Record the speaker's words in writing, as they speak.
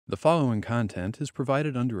The following content is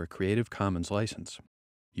provided under a Creative Commons license.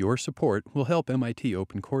 Your support will help MIT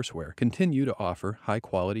OpenCourseware continue to offer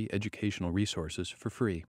high-quality educational resources for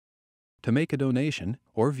free. To make a donation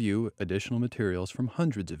or view additional materials from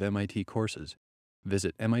hundreds of MIT courses,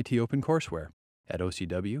 visit MIT OpenCourseware at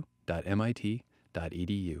ocw.mit.edu.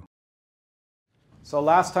 So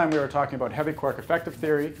last time we were talking about heavy quark effective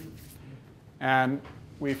theory, and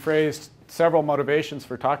we phrased several motivations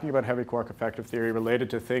for talking about heavy quark effective theory related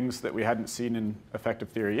to things that we hadn't seen in effective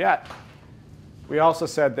theory yet. We also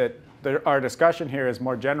said that our discussion here is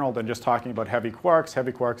more general than just talking about heavy quarks.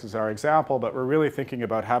 Heavy quarks is our example, but we're really thinking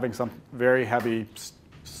about having some very heavy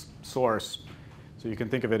source. So you can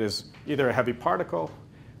think of it as either a heavy particle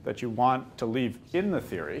that you want to leave in the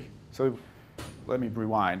theory. So let me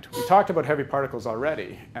rewind. We talked about heavy particles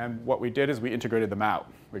already, and what we did is we integrated them out.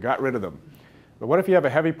 We got rid of them. But what if you have a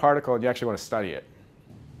heavy particle and you actually want to study it?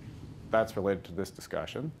 That's related to this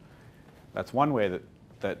discussion. That's one way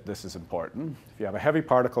that this is important. If you have a heavy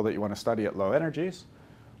particle that you want to study at low energies,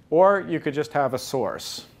 or you could just have a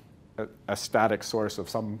source, a static source of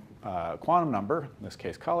some quantum number, in this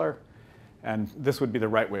case color, and this would be the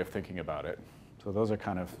right way of thinking about it. So those are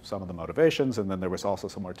kind of some of the motivations, and then there was also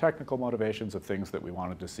some more technical motivations of things that we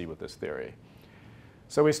wanted to see with this theory.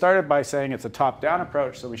 So we started by saying it's a top-down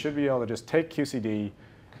approach, so we should be able to just take QCD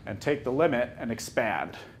and take the limit and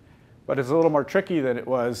expand. But it's a little more tricky than it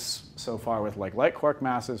was so far with like light quark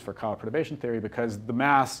masses for Kyle perturbation theory, because the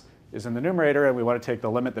mass is in the numerator and we want to take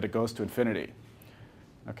the limit that it goes to infinity.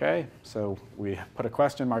 Okay, so we put a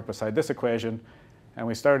question mark beside this equation, and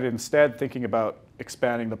we started instead thinking about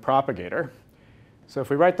expanding the propagator. So if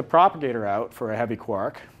we write the propagator out for a heavy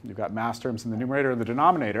quark, you've got mass terms in the numerator and the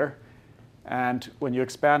denominator. And when you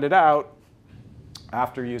expand it out,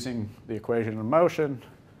 after using the equation of motion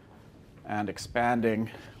and expanding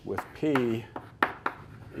with P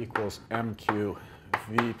equals mq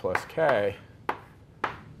v plus k,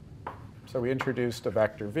 so we introduced a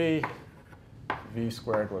vector v. V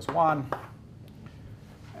squared was 1.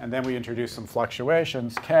 And then we introduced some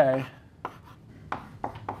fluctuations, k.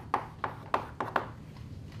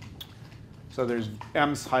 So there's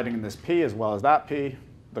m's hiding in this p as well as that p.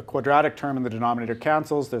 The quadratic term in the denominator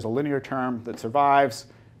cancels. There's a linear term that survives.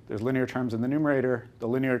 There's linear terms in the numerator. The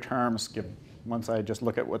linear terms give, once I just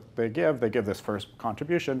look at what they give this first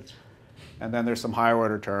contribution. And then there's some higher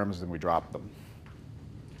order terms, and we drop them.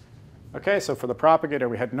 OK, so for the propagator,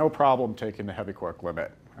 we had no problem taking the heavy quark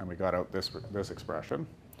limit, and we got out this expression.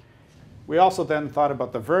 We also then thought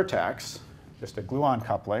about the vertex, just a gluon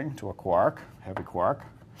coupling to a quark, heavy quark.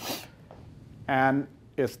 And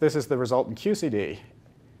if this is the result in QCD,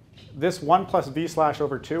 this 1 plus v slash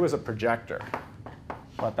over 2 is a projector.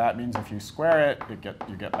 What that means, if you square it, you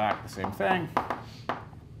get back the same thing.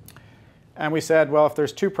 And we said, well, if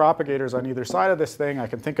there's two propagators on either side of this thing, I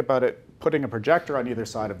can think about it putting a projector on either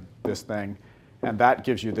side of this thing, and that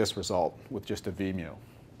gives you this result with just a v mu.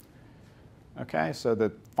 OK, so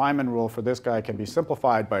the Feynman rule for this guy can be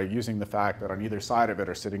simplified by using the fact that on either side of it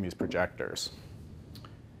are sitting these projectors.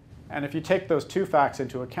 And if you take those two facts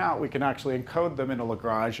into account, we can actually encode them in a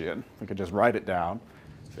Lagrangian. We could just write it down.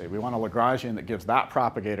 Say we want a Lagrangian that gives that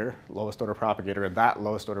propagator, lowest order propagator, and that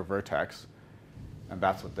lowest order vertex. And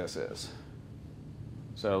that's what this is.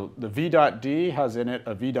 So the v dot d has in it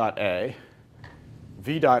a v dot a.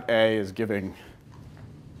 V dot a is giving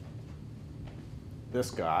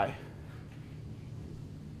this guy.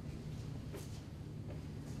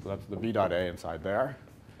 So that's the v dot a inside there.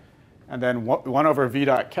 And then 1 over v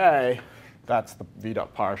dot k, that's the v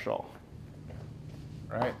dot partial.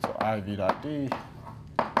 Right? So I v dot d is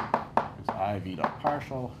I v dot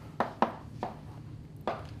partial.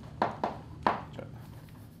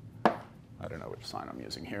 I don't know which sign I'm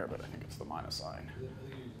using here, but I think it's the minus sign.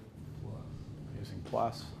 Using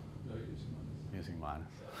plus. Using minus.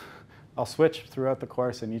 I'll switch throughout the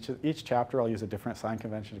course. In each chapter, I'll use a different sign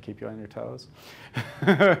convention to keep you on your toes.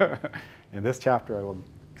 In this chapter, I will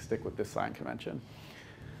stick with this sign convention,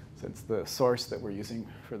 since the source that we're using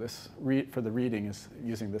for this for the reading is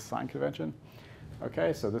using this sign convention.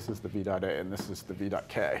 OK, so this is the v dot a, and this is the v dot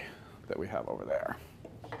k that we have over there.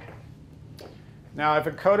 Now, I've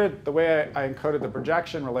encoded the way I encoded the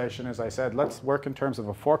projection relation is I said, let's work in terms of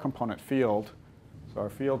a 4-component field. So our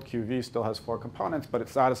field QV still has 4 components, but it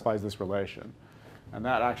satisfies this relation. And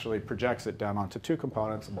that actually projects it down onto 2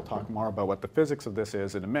 components, and we'll talk more about what the physics of this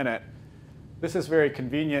is in a minute. This is very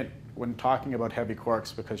convenient when talking about heavy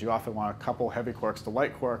quarks, because you often want to couple heavy quarks to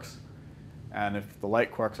light quarks. And if the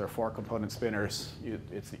light quarks are 4-component spinners,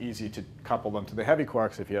 it's easy to couple them to the heavy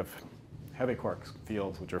quarks if you have heavy quark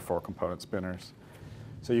fields, which are 4-component spinners.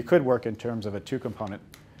 So you could work in terms of a 2-component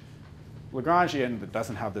Lagrangian that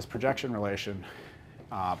doesn't have this projection relation,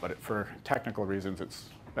 but for technical reasons, it's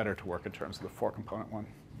better to work in terms of the 4-component one.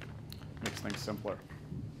 Makes things simpler.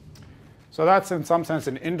 So that's, in some sense,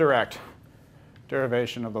 an indirect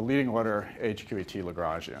derivation of the leading order HQET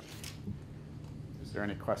Lagrangian. Is there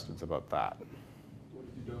any questions about that? What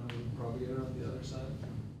if you don't have the propagator on the other side?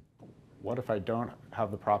 What if I don't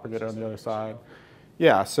have the propagator on the other side?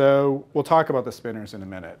 Yeah, so we'll talk about the spinors in a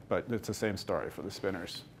minute, but it's the same story for the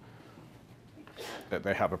spinors. That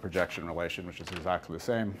they have a projection relation, which is exactly the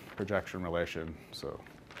same projection relation. So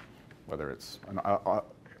whether it's a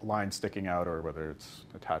line sticking out or whether it's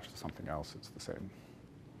attached to something else, it's the same.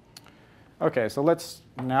 OK, so let's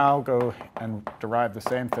now go and derive the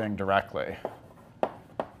same thing directly.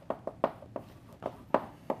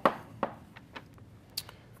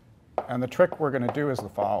 And the trick we're going to do is the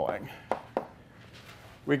following.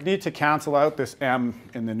 We need to cancel out this m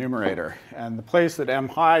in the numerator. And the place that m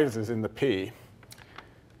hides is in the p,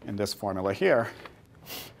 in this formula here.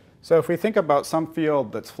 So if we think about some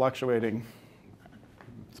field that's fluctuating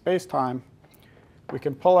space-time, we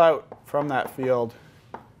can pull out from that field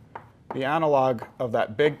the analog of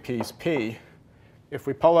that big piece, p, if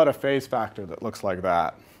we pull out a phase factor that looks like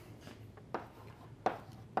that.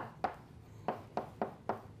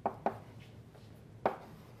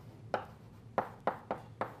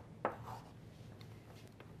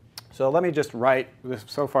 So let me just write this.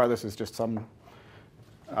 So far, this is just some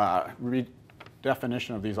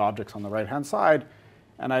redefinition of these objects on the right-hand side.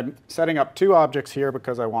 And I'm setting up two objects here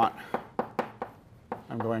because I'm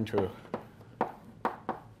going to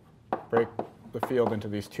break the field into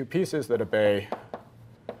these two pieces that obey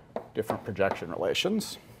different projection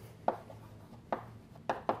relations.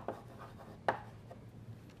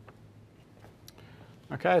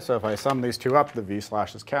 OK, so if I sum these two up, the v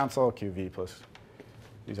slashes cancel, qv plus.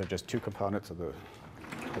 These are just two components of the.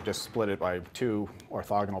 I just split it by two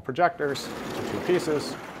orthogonal projectors into two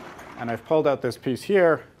pieces. And I've pulled out this piece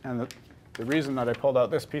here. And the reason that I pulled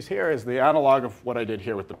out this piece here is the analog of what I did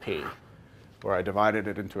here with the p, where I divided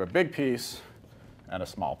it into a big piece and a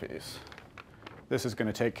small piece. This is going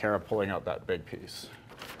to take care of pulling out that big piece.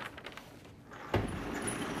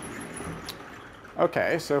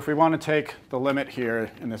 OK, so if we want to take the limit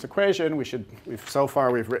here in this equation, so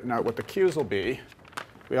far we've written out what the q's will be.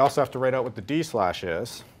 We also have to write out what the d slash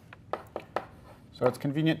is. So it's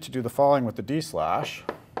convenient to do the following with the d slash.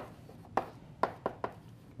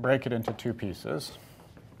 Break it into two pieces.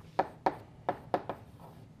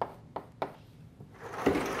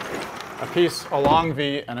 A piece along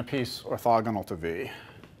v and a piece orthogonal to v.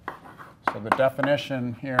 So the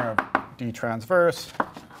definition here of d transverse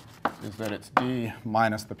is that it's d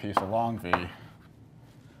minus the piece along v.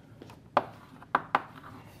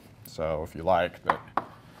 So if you like, that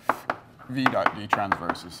v dot d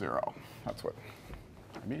transverse is 0. That's what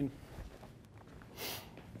I mean.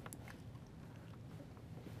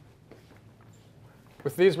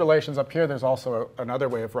 With these relations up here, there's also another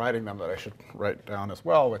way of writing them that I should write down as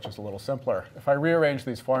well, which is a little simpler. If I rearrange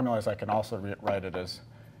these formulas, I can also write it as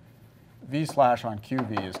v slash on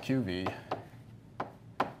qv is qv,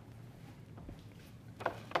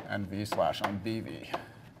 and v slash on bv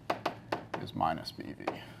is minus bv.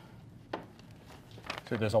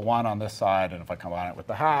 So there's a 1 on this side, and if I combine it with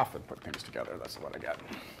the half and put things together, that's what I get.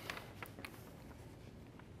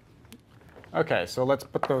 OK, so let's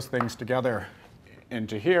put those things together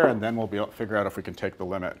into here, and then we'll be able to figure out if we can take the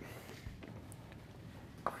limit.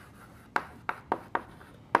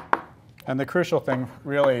 And the crucial thing,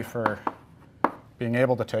 really, for being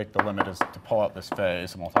able to take the limit is to pull out this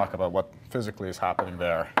phase, and we'll talk about what physically is happening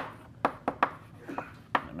there in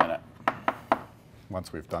a minute,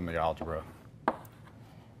 once we've done the algebra.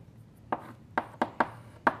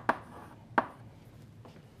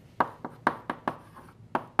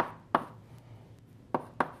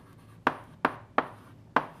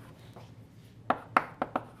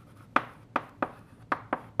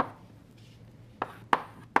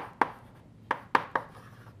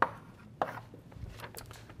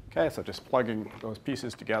 OK, so just plugging those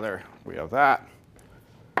pieces together, we have that.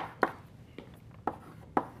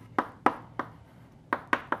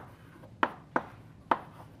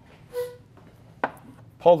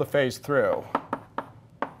 Pull the phase through.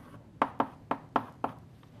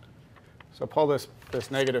 So pull this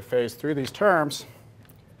negative phase through these terms.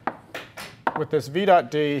 With this v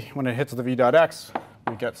dot d, when it hits the v dot x,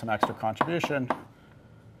 we get some extra contribution.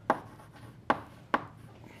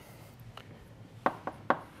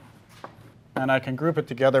 And I can group it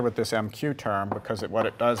together with this mq term, because what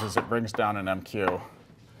it does is it brings down an mq.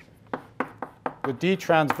 The d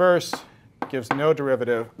transverse gives no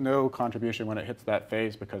derivative, no contribution when it hits that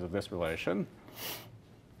phase because of this relation.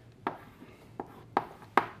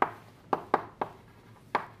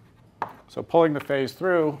 So pulling the phase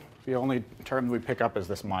through, the only term we pick up is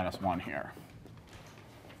this -1 here.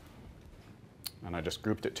 And I just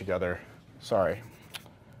grouped it together. Sorry.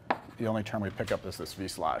 The only term we pick up is this v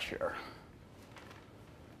slash here.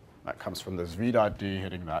 That comes from this v dot d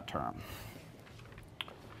hitting that term.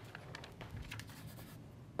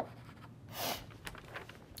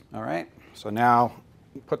 All right, so now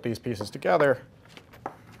put these pieces together,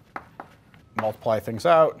 multiply things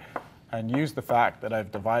out, and use the fact that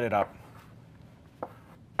I've divided up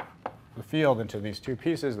the field into these two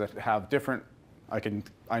pieces that have different,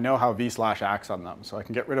 I know how v slash acts on them. So I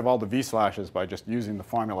can get rid of all the v slashes by just using the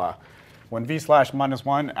formula. When v slash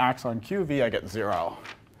 -1 acts on qv, I get 0.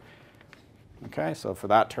 Okay, so for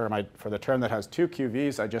that term, for the term that has two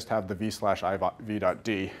qv's, I just have the v slash v dot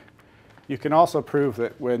d. You can also prove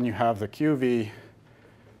that when you have the qv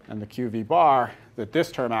and the qv bar, that this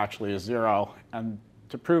term actually is 0. And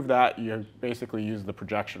to prove that, you basically use the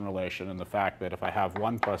projection relation and the fact that if I have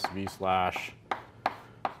 1 plus v slash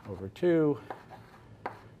over 2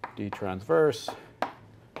 d transverse,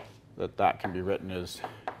 that can be written as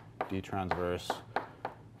d transverse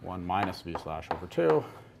 1 minus v slash over 2.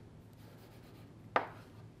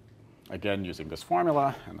 Again, using this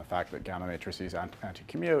formula and the fact that gamma matrices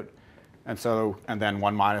anti-commute. And then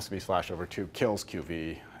 1 minus v slash over 2 kills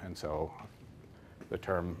qv. And so a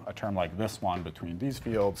term like this one between these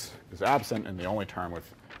fields is absent, and the only term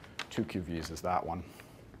with two qv's is that one.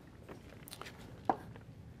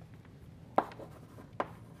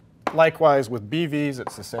 Likewise, with BVs,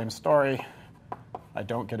 it's the same story. I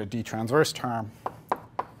don't get a d transverse term.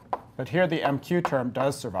 But here the MQ term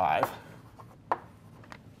does survive.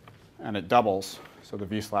 And it doubles. So the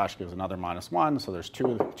v slash gives another -1. So there's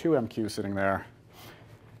two MQ sitting there.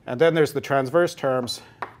 And then there's the transverse terms,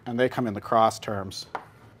 and they come in the cross terms.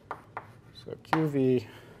 So QV,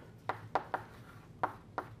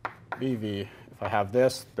 BV. If I have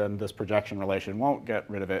this, then this projection relation won't get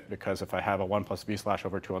rid of it, because if I have a 1 plus v slash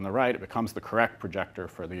over 2 on the right, it becomes the correct projector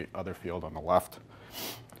for the other field on the left,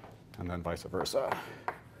 and then vice versa.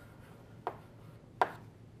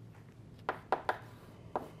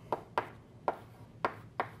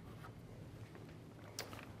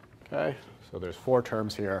 Okay, so there's 4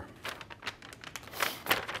 terms here,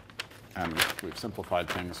 and we've simplified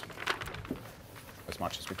things as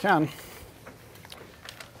much as we can.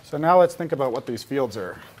 So now let's think about what these fields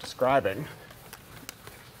are describing.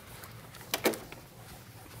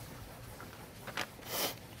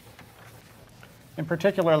 In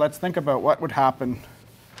particular, let's think about what would happen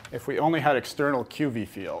if we only had external QV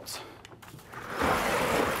fields.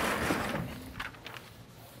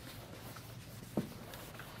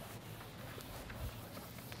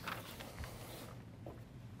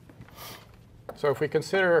 So if we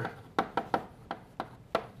consider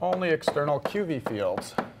only external QV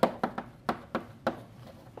fields,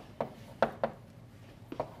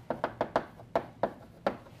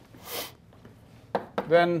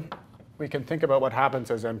 then we can think about what happens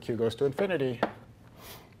as MQ goes to infinity.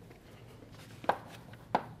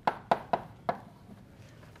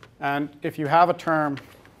 And if you have a term,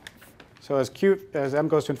 so as m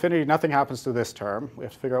goes to infinity, nothing happens to this term. We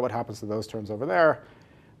have to figure out what happens to those terms over there.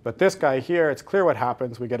 But this guy here, it's clear what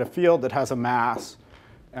happens. We get a field that has a mass,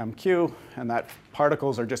 mq, and that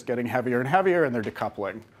particles are just getting heavier and heavier, and they're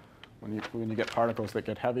decoupling. When you get particles that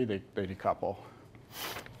get heavy, they decouple.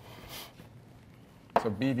 So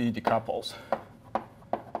BV decouples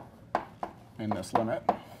in this limit.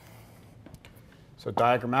 So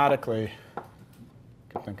diagrammatically, you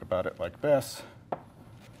can think about it like this.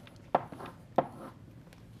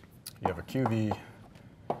 You have a QV.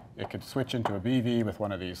 It could switch into a BV with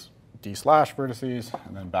one of these d slash vertices,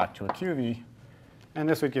 and then back to a QV. And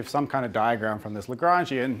this would give some kind of diagram from this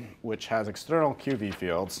Lagrangian, which has external QV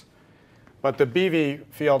fields. But the BV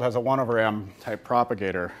field has a 1 over m type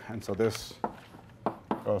propagator. And so this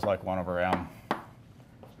goes like 1 over m,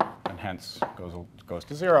 and hence goes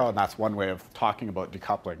to 0. And that's one way of talking about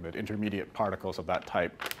decoupling, that intermediate particles of that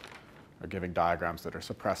type are giving diagrams that are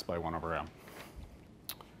suppressed by 1 over m.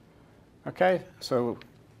 OK, so,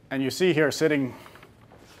 and you see here sitting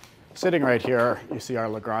right here, you see our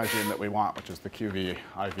Lagrangian that we want, which is the QV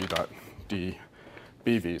IV dot d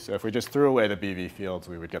BV. So if we just threw away the BV fields,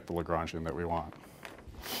 we would get the Lagrangian that we want.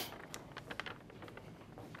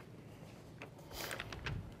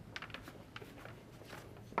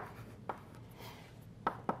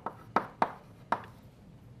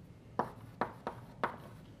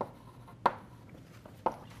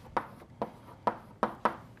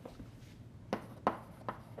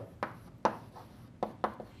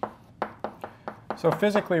 So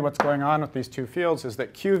physically, what's going on with these two fields is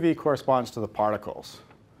that QV corresponds to the particles.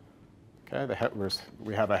 Okay,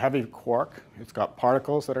 we have a heavy quark. It's got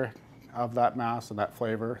particles that are of that mass and that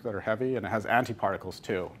flavor that are heavy, and it has antiparticles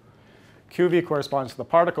too. QV corresponds to the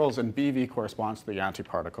particles, and BV corresponds to the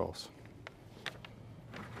antiparticles.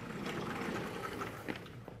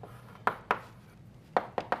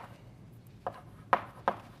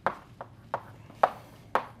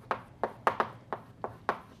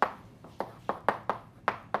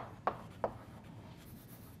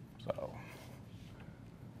 So,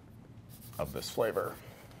 of this flavor.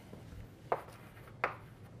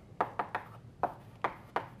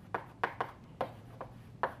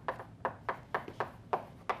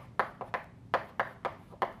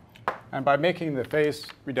 And by making the phase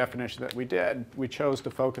redefinition that we did, we chose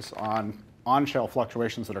to focus on-shell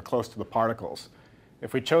fluctuations that are close to the particles.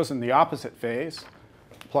 If we'd chosen the opposite phase,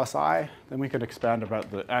 plus I, then we could expand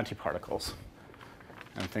about the antiparticles,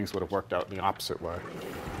 and things would have worked out in the opposite way.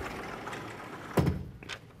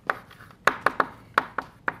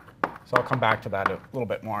 So I'll come back to that a little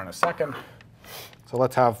bit more in a second. So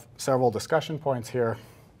let's have several discussion points here.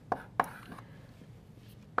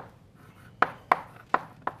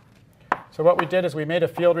 So what we did is we made a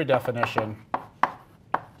field redefinition,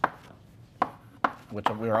 which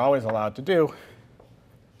we were always allowed to do.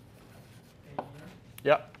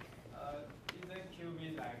 Yep. Isn't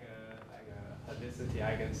QV like a helicity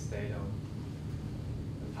eigenstate of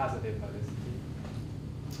positive helicity?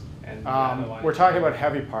 And the other one We're talking about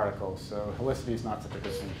heavy particles, so helicity is not such a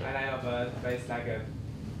good thing. And I have a base like a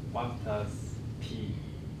 1 plus p.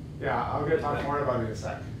 Yeah, I'm going to talk more about it in a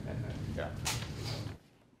second. Yeah.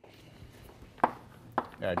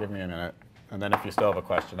 Yeah, give me a minute. And then if you still have a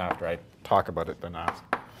question after I talk about it, then ask.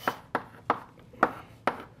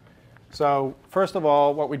 So first of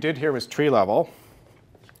all, what we did here was tree level.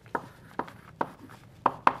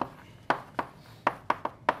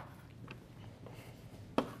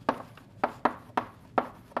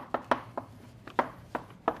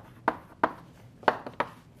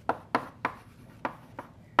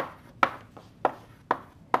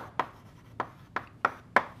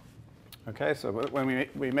 Okay, so when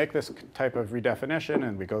we make this type of redefinition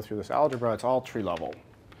and we go through this algebra, it's all tree level.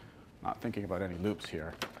 Not thinking about any loops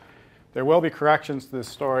here. There will be corrections to this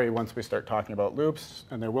story once we start talking about loops,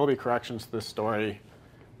 and there will be corrections to this story,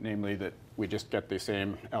 namely that we just get the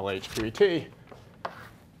same LHQET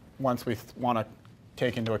once we want to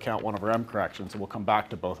take into account one of our M corrections, and we'll come back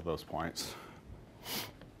to both of those points.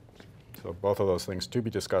 So both of those things to be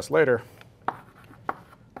discussed later.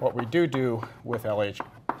 What we do with LHQET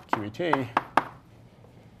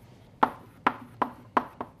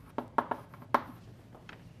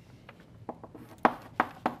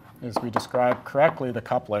is we describe correctly the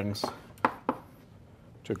couplings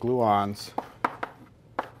to gluons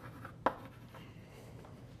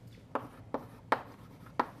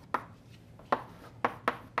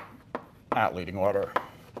at leading order.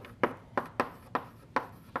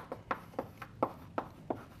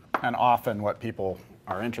 And often what people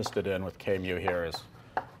are interested in with K-mu here is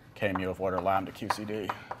K-mu of order lambda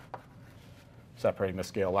QCD, separating the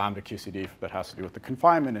scale lambda QCD that has to do with the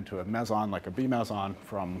confinement into a meson, like a B meson,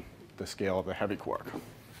 from the scale of the heavy quark.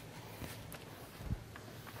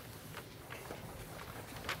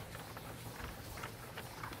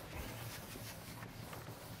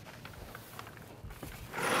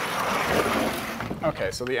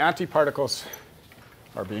 Okay, so the antiparticles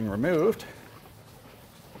are being removed.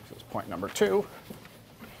 This is point number 2.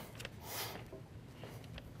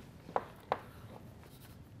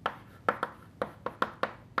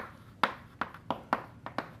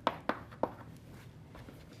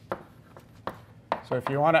 So if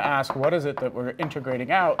you want to ask what is it that we're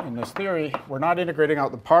integrating out in this theory, we're not integrating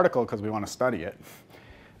out the particle because we want to study it.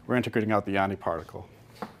 We're integrating out the antiparticle.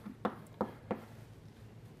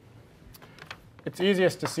 It's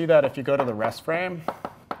easiest to see that if you go to the rest frame.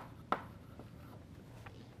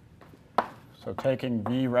 So taking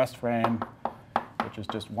V rest frame, which is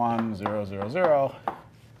just 1, 0, 0, 0,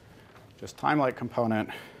 just time-like component,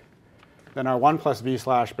 then our 1 plus V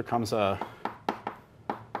slash becomes a,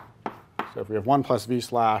 so if we have 1 plus V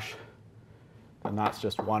slash, then that's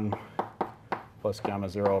just 1 plus gamma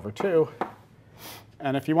 0 over 2.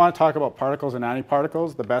 And if you want to talk about particles and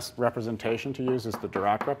antiparticles, the best representation to use is the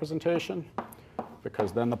Dirac representation,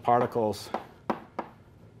 because then the particles,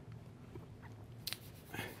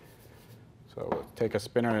 so we'll take a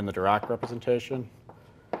spinner in the Dirac representation,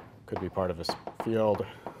 could be part of a field,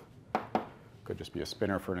 could just be a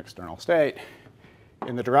spinner for an external state.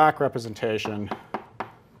 In the Dirac representation,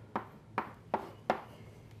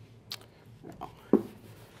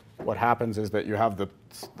 what happens is that you have the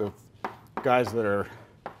guys that are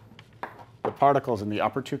the particles in the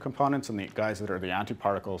upper two components and the guys that are the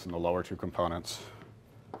antiparticles in the lower two components.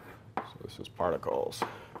 So this is particles.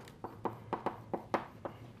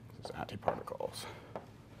 This is antiparticles.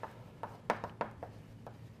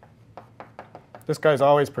 This guy's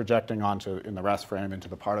always projecting onto, in the rest frame, into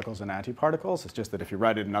the particles and antiparticles. It's just that if you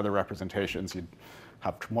write it in other representations, you'd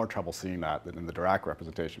have more trouble seeing that than in the Dirac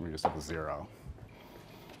representation where you just have a 0.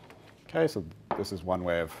 Okay, so this is one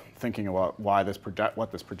way of thinking about why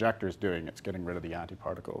what this projector is doing. It's getting rid of the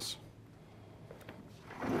antiparticles.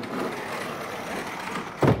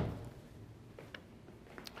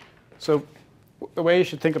 So the way you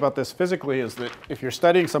should think about this physically is that if you're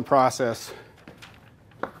studying some process,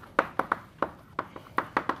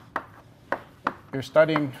 you're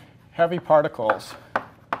studying heavy particles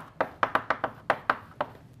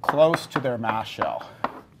close to their mass shell.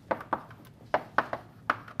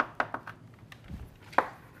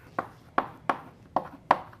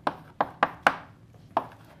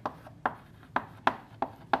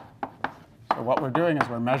 So what we're doing is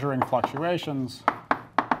we're measuring fluctuations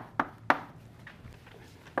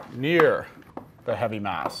near the heavy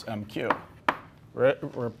mass, MQ.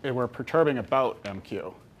 We're perturbing about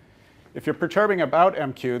MQ. If you're perturbing about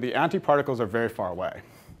MQ, the antiparticles are very far away,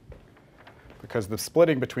 because the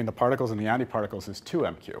splitting between the particles and the antiparticles is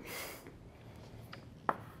 2MQ.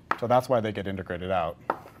 So that's why they get integrated out.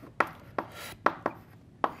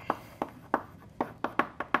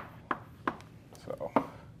 So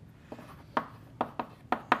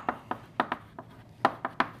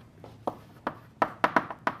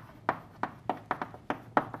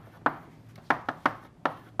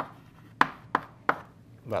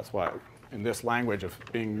that's why in this language of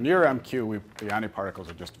being near MQ, the antiparticles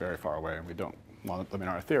are just very far away, and we don't want them in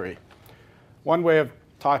our theory. One way of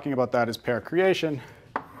talking about that is pair creation.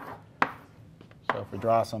 So if we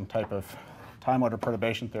draw some type of time order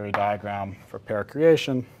perturbation theory diagram for pair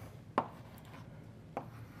creation,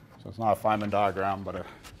 so it's not a Feynman diagram, but a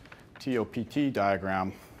TOPT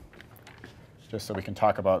diagram, just so we can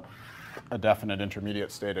talk about a definite intermediate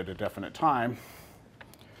state at a definite time.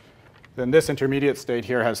 Then this intermediate state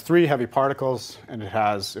here has 3 heavy particles, and it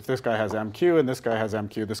has, if this guy has MQ and this guy has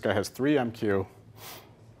MQ, this guy has 3 MQ.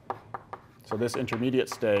 So this intermediate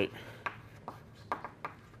state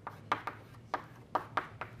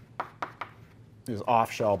is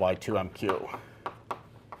off shell by 2 MQ.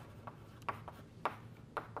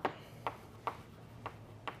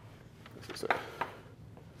 This is a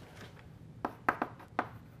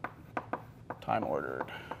time ordered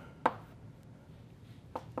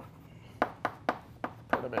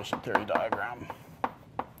perturbation theory diagram.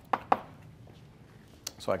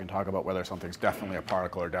 So I can talk about whether something's definitely a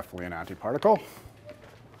particle or definitely an antiparticle.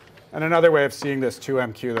 And another way of seeing this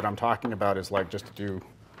 2MQ that I'm talking about is like just to do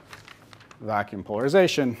vacuum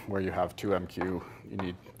polarization, where you have 2MQ. You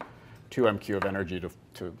need 2MQ of energy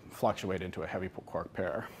to fluctuate into a heavy quark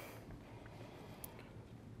pair.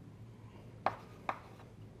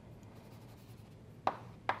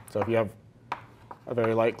 So if you have a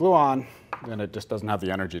very light gluon, then it just doesn't have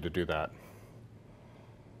the energy to do that.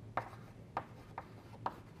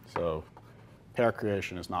 So pair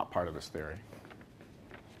creation is not part of this theory.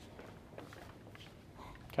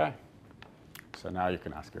 OK. So now you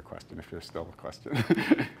can ask your question if there's still a question.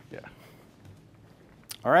 Yeah.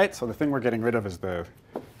 All right, so the thing we're getting rid of is the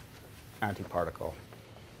antiparticle.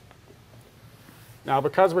 Now,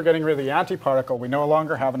 because we're getting rid of the antiparticle, we no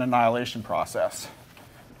longer have an annihilation process.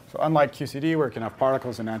 So unlike QCD, where we can have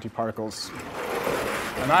particles and antiparticles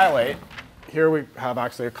annihilate, here we have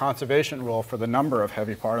actually a conservation rule for the number of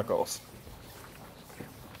heavy particles.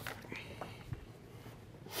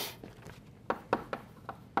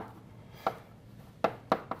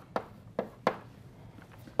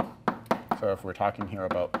 So if we're talking here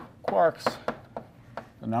about quarks,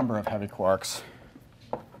 the number of heavy quarks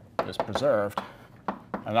is preserved.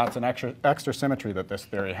 And that's an extra symmetry that this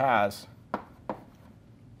theory has.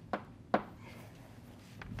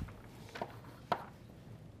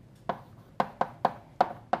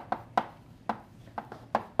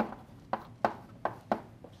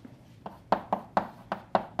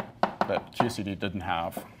 That QCD didn't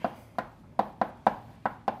have.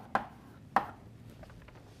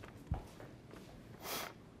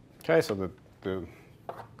 OK, so the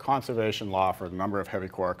conservation law for the number of heavy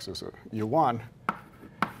quarks is a U1.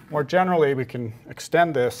 More generally, we can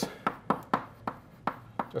extend this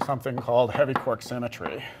to something called heavy quark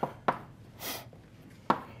symmetry.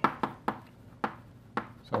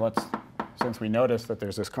 So since we notice that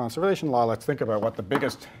there's this conservation law, let's think about what the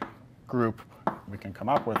biggest group we can come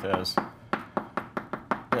up with is.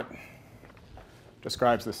 that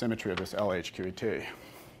describes the symmetry of this LHQET.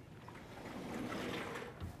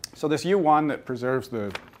 So this U1 that preserves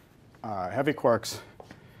the heavy quarks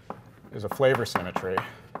is a flavor symmetry.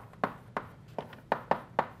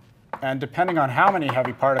 And depending on how many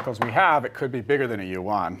heavy particles we have, it could be bigger than a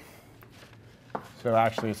U1. So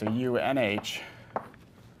actually, it's a UNH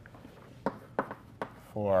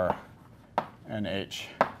for NH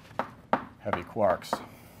heavy quarks.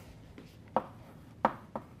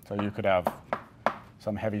 So you could have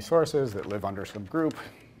some heavy sources that live under some group.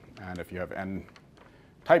 And if you have n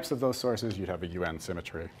types of those sources, you'd have a UN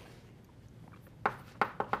symmetry.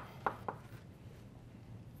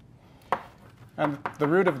 And the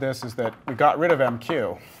root of this is that we got rid of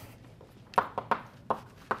MQ.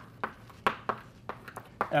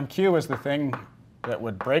 MQ is the thing that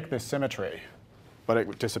would break this symmetry, but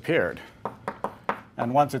it disappeared.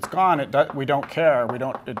 And once it's gone, we don't care. We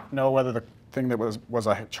don't know whether the thing that was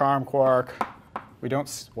a charm quark,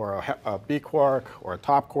 or a B quark, or a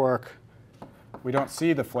top quark. We don't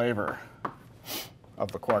see the flavor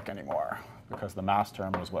of the quark anymore, because the mass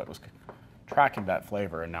term was what was tracking that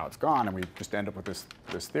flavor, and now it's gone, and we just end up with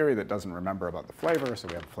this theory that doesn't remember about the flavor, so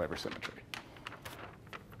we have a flavor symmetry.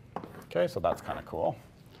 OK, so that's kind of cool.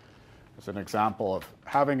 It's an example of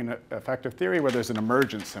having an effective theory where there's an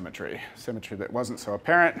emergent symmetry that wasn't so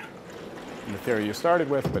apparent in the theory you started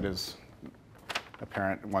with, but is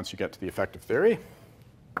apparent once you get to the effective theory.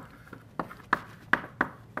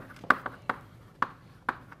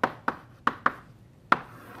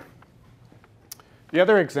 The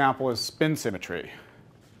other example is spin symmetry.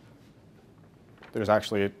 There's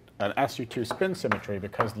actually an SU2 spin symmetry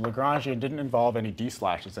because the Lagrangian didn't involve any d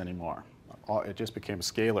slashes anymore. It just became a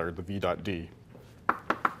scalar, the v dot d.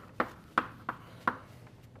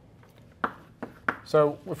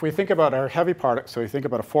 So if we think about our heavy particle, so we think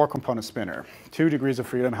about a 4-component spinner. 2 degrees of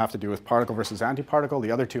freedom have to do with particle versus antiparticle.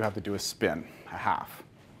 The other 2 have to do with spin, a half.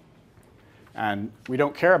 And we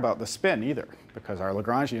don't care about the spin either, because our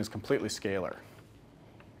Lagrangian is completely scalar.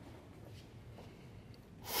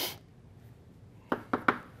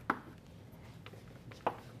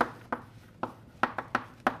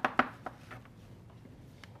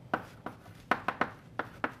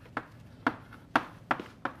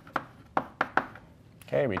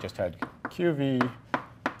 OK, we just had QV,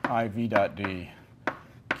 I v dot d,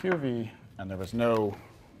 QV, and there was no,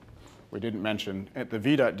 we didn't mention, the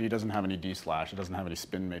v dot d doesn't have any d slash. It doesn't have any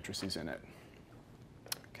spin matrices in it.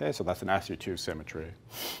 OK, so that's an SU2 symmetry.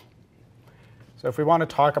 So if we want to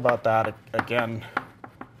talk about that, again,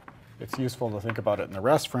 it's useful to think about it in the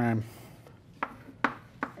rest frame.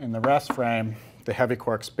 In the rest frame, the heavy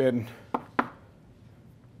quark spin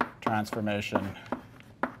transformation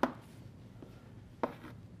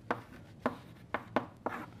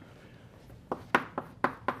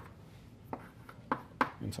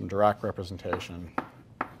in some Dirac representation,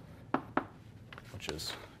 which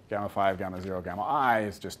is gamma 5, gamma 0, gamma I,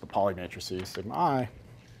 is just the Pauli matrices, sigma I.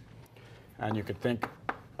 And you could think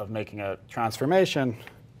of making a transformation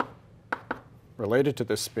related to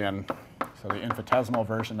this spin. So the infinitesimal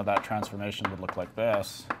version of that transformation would look like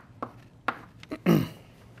this.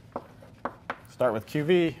 Start with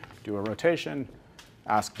QV, do a rotation,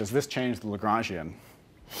 ask, does this change the Lagrangian?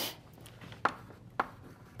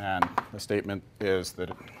 And the statement is that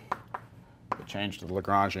the change to the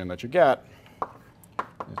Lagrangian that you get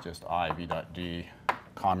is just I v dot d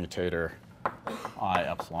commutator I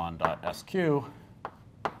epsilon dot SQ.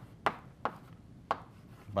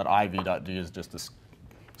 But I v dot d is just a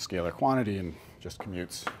scalar quantity and just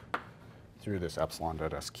commutes through this epsilon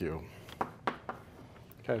dot SQ.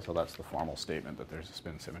 OK, so that's the formal statement that there's a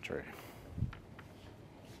spin symmetry.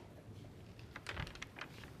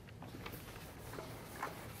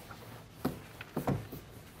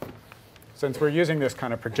 Since we're using this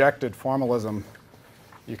kind of projected formalism,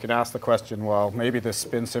 you could ask the question, well, maybe this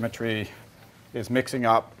spin symmetry is mixing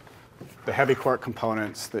up the heavy quark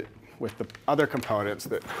components with the other components,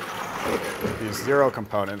 these 0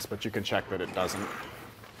 components, but you can check that it doesn't.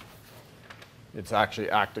 It's actually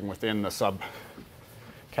acting within the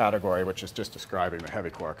subcategory, which is just describing the heavy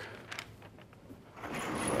quark.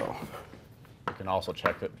 So you can also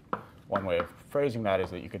check that. One way of phrasing that is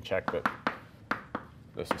that you can check that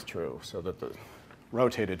this is true, so that the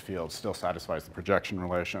rotated field still satisfies the projection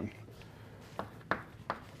relation.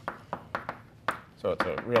 So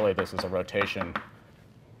really, this is a rotation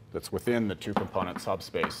that's within the 2-component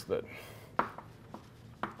subspace that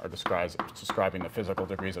are describing the physical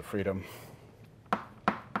degrees of freedom.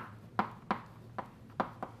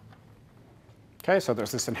 OK, so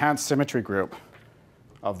there's this enhanced symmetry group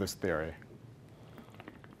of this theory.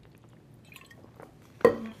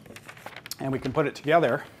 And we can put it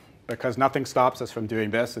together because nothing stops us from doing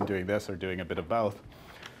this and doing this or doing a bit of both.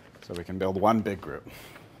 So we can build one big group.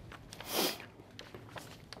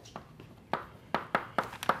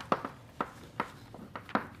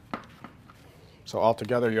 So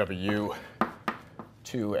altogether, you have a U,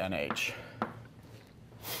 2 NH.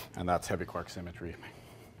 And that's heavy quark symmetry.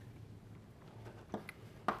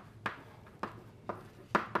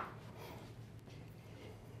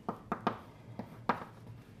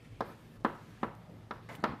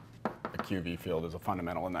 The QV field is a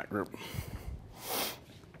fundamental in that group.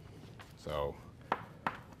 So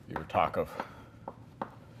you would talk of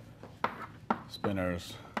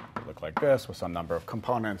spinors that look like this with some number of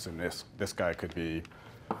components, and this guy could be,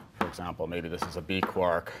 for example, maybe this is a B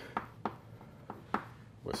quark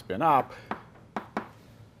with spin up,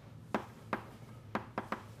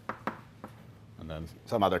 and then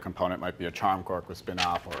some other component might be a charm quark with spin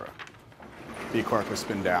up or a B quark with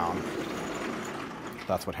spin down.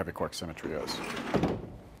 That's what heavy quark symmetry is.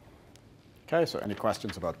 Okay, so any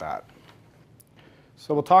questions about that?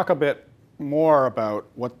 So we'll talk a bit more about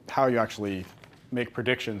how you actually make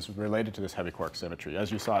predictions related to this heavy quark symmetry.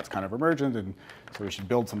 As you saw, it's kind of emergent, and so we should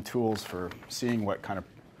build some tools for seeing what kind of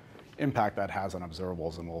impact that has on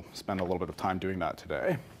observables, and we'll spend a little bit of time doing that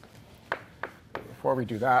today. Before we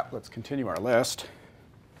do that, let's continue our list.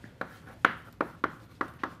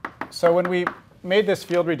 So when we made this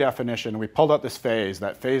field redefinition, we pulled out this phase.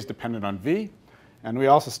 That phase depended on V, and we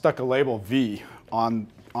also stuck a label V on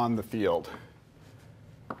the field.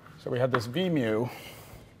 So we had this V mu,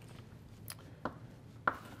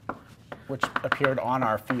 which appeared on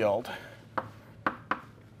our field.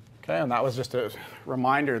 Okay, and that was just a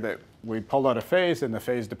reminder that we pulled out a phase, and the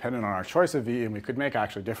phase depended on our choice of V, and we could make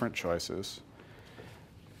actually different choices.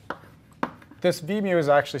 This V mu is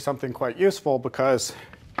actually something quite useful because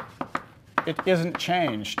it isn't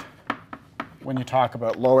changed when you talk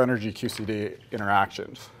about low energy QCD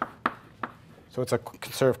interactions. So it's a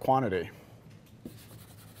conserved quantity.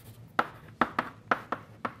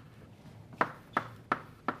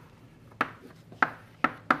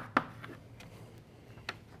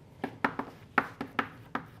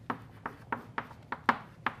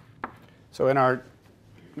 So in our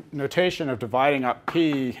notation of dividing up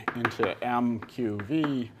P into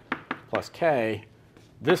MQV plus K,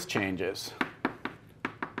 this changes.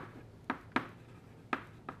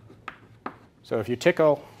 So if you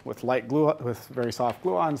tickle with with very soft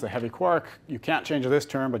gluons, the heavy quark, you can't change this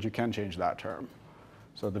term, but you can change that term.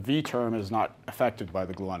 So the V term is not affected by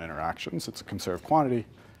the gluon interactions. It's a conserved quantity.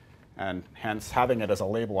 And hence, having it as a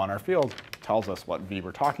label on our field tells us what V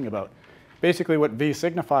we're talking about. Basically, what V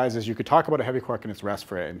signifies is you could talk about a heavy quark in its rest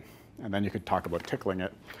frame, and then you could talk about tickling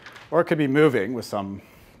it. Or it could be moving with some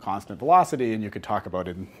constant velocity, and you could talk about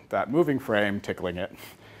in that moving frame tickling it.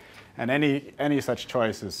 And any such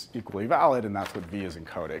choice is equally valid, and that's what V is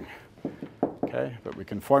encoding. Okay? But we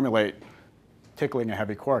can formulate tickling a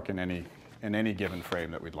heavy quark in any given frame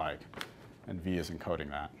that we'd like, and V is encoding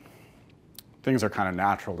that. Things are kind of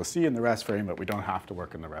natural to see in the rest frame, but we don't have to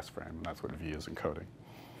work in the rest frame, and that's what V is encoding.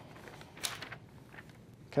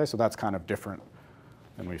 Okay, so that's kind of different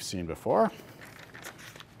than we've seen before.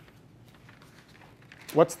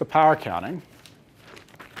 What's the power counting?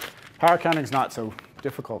 Power counting is not so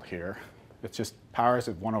difficult here. It's just power is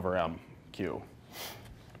 1 over mq.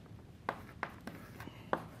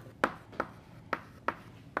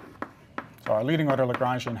 So our leading order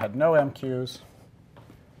Lagrangian had no mq's.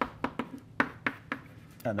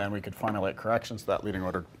 And then we could formulate corrections to that leading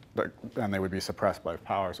order, and they would be suppressed by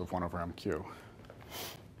powers of 1 over mq.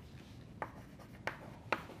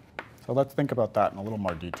 So let's think about that in a little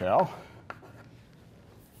more detail.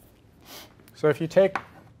 So if you take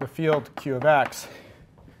the field Q of x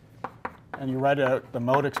and you write out the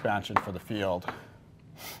mode expansion for the field,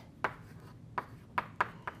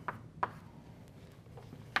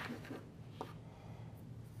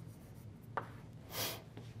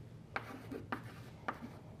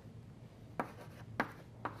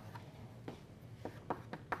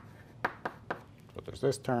 but there's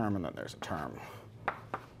this term, and then there's a term.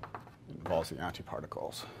 Involves the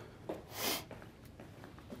antiparticles.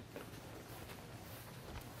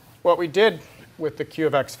 What we did with the Q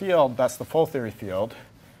of x field, that's the full theory field,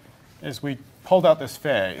 is we pulled out this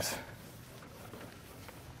phase.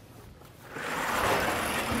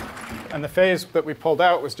 And the phase that we pulled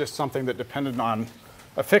out was just something that depended on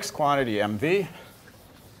a fixed quantity, mv.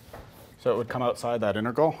 So it would come outside that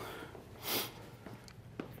integral.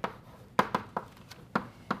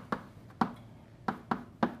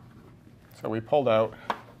 So we pulled out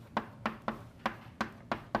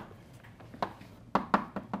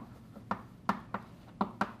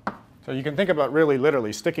So you can think about really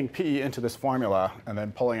literally sticking P into this formula and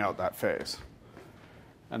then pulling out that phase.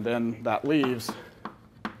 And then that leaves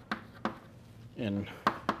in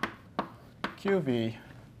QV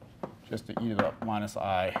just to e to the minus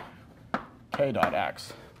I k dot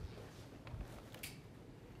x.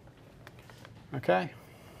 Okay?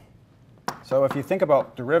 So if you think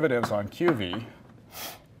about derivatives on QV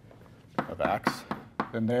of x,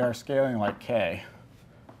 then they are scaling like k.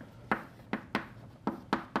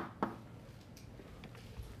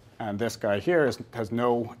 And this guy here has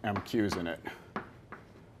no MQs in it.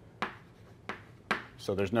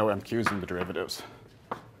 So there's no MQs in the derivatives.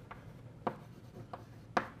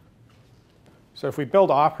 So if we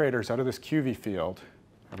build operators out of this QV field,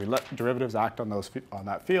 and we let derivatives act on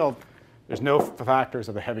that field, there's no factors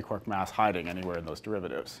of the heavy quark mass hiding anywhere in those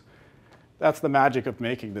derivatives. That's the magic of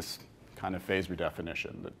making this kind of phase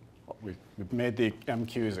redefinition. That we've made the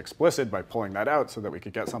MQs explicit by pulling that out so that we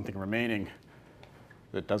could get something remaining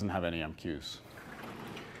that doesn't have any MQs.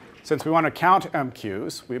 Since we want to count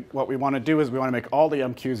MQs, what we want to do is we want to make all the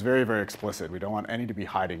MQs very, very explicit. We don't want any to be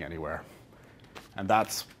hiding anywhere. And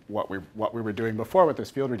that's what we were doing before with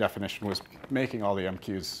this field redefinition, was making all the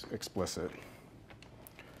MQs explicit.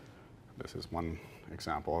 This is one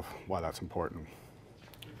example of why that's important.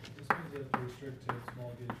 This means that to restrict to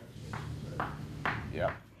small gauge transformations, right?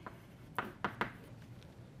 Yeah.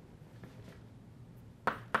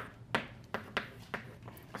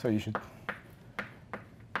 So you should,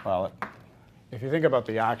 well, if you think about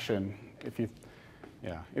the action, if you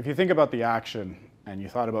think about the action and you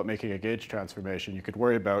thought about making a gauge transformation, you could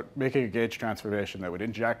worry about making a gauge transformation that would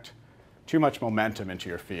inject too much momentum into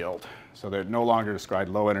your field, so that it no longer described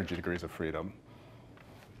low energy degrees of freedom.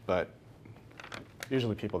 But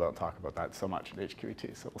usually people don't talk about that so much in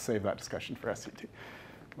HQET, so we'll save that discussion for SCT,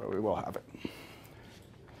 where we will have it.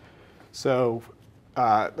 So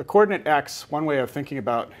the coordinate x, one way of thinking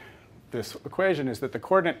about this equation is that the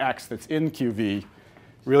coordinate x that's in QV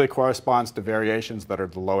really corresponds to variations that are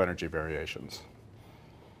the low energy variations.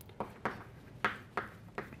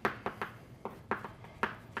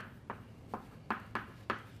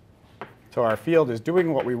 So our field is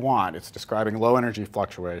doing what we want. It's describing low energy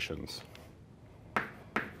fluctuations.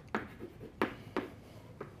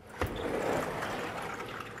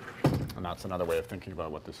 And that's another way of thinking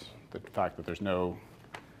about what the fact that there's no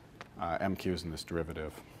MQs in this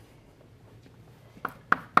derivative.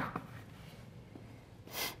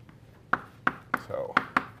 So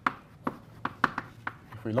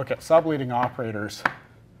if we look at subleading operators,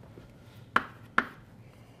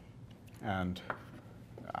 and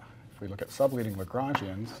if we look at subleading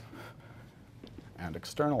Lagrangians and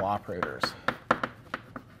external operators,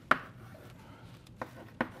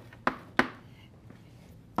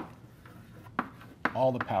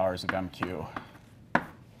 all the powers of MQ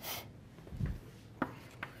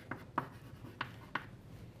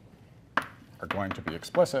are going to be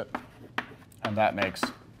explicit, and that makes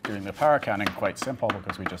doing the power counting quite simple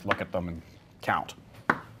because we just look at them and count.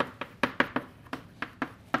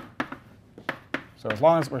 So as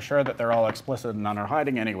long as we're sure that they're all explicit and none are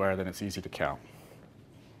hiding anywhere, then it's easy to count.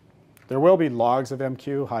 There will be logs of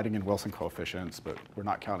MQ hiding in Wilson coefficients, but we're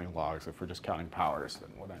not counting logs. If we're just counting powers,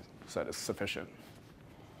 then what I said is sufficient.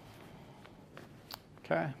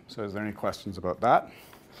 OK, so is there any questions about that?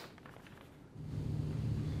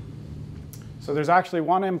 So there's actually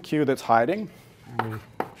one MQ that's hiding, and we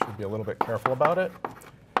should be a little bit careful about it.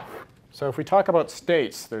 So if we talk about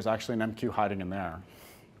states, there's actually an MQ hiding in there.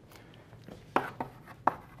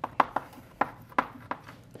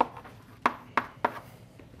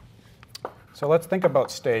 So let's think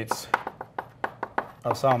about states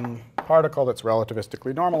of some particle that's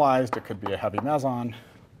relativistically normalized. It could be a heavy meson.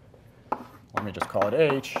 Let me just call it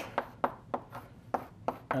H.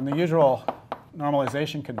 And the usual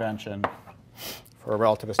normalization convention for a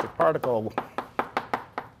relativistic particle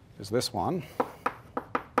is this one.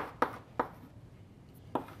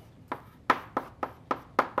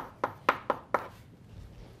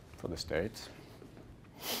 For the states.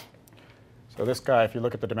 So this guy, if you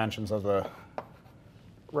look at the dimensions of the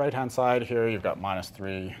right-hand side here, you've got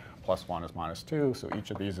 -3, +1 is -2. So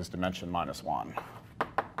each of these is dimension -1.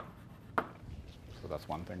 So that's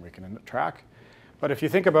one thing we can track. But if you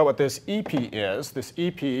think about what this EP is, this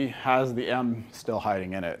EP has the M still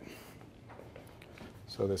hiding in it.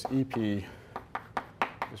 So this EP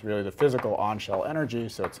is really the physical on-shell energy,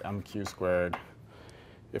 so it's mq squared.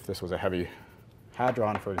 If this was a heavy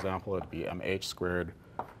hadron, for example, it would be mh squared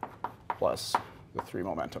plus the 3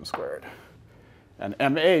 momentum squared. And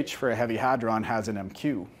mh for a heavy hadron has an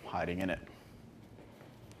mq hiding in it.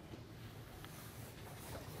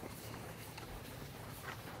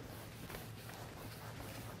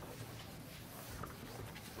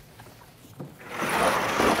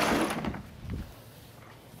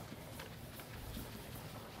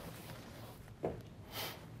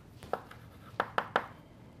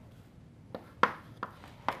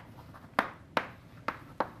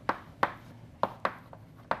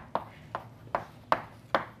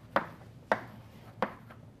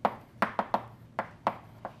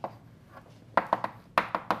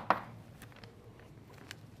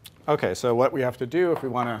 OK, so what we have to do if we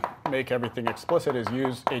want to make everything explicit is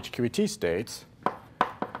use HQET states.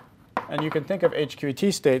 And you can think of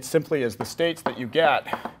HQET states simply as the states that you get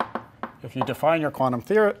if you define your quantum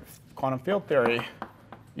field theory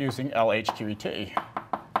using LHQET.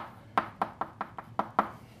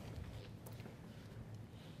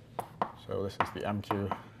 So this is the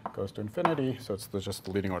MQ goes to infinity, so it's just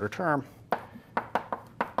the leading order term.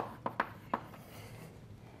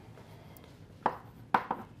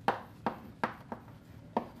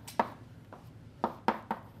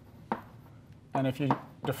 And if you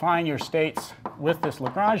define your states with this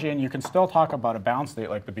Lagrangian, you can still talk about a bound state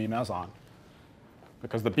like the B meson.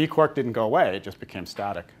 Because the B quark didn't go away, it just became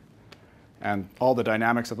static. And all the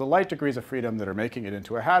dynamics of the light degrees of freedom that are making it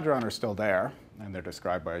into a hadron are still there. And they're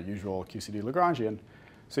described by a usual QCD Lagrangian.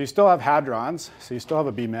 So you still have hadrons, so you still have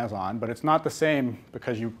a B meson, but it's not the same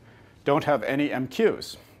because you don't have any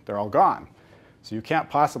MQs. They're all gone. So you can't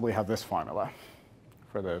possibly have this formula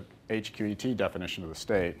for the HQET definition of the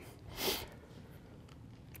state.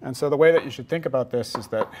 And so the way that you should think about this is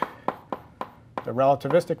that the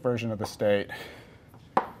relativistic version of the state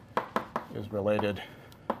is related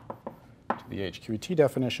to the HQET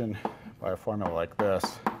definition by a formula like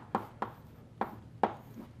this.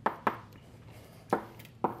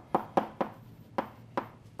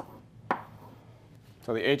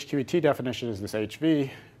 So the HQET definition is this HV.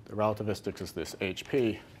 The relativistics is this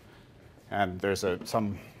HP. And there's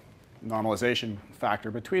some normalization factor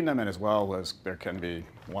between them, and as well as there can be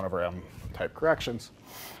 1/m type corrections.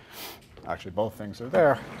 Actually, both things are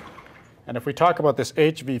there. And if we talk about this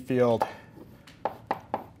HV field,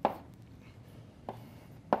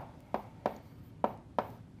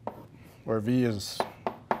 where V is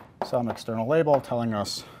some external label telling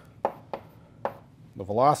us the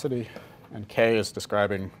velocity, and K is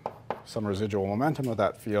describing some residual momentum of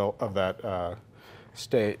that field, of that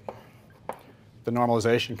state, the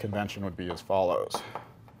normalization convention would be as follows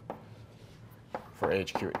for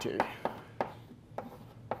HQET.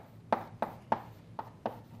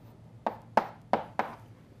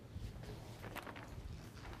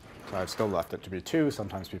 So I've still left it to be 2.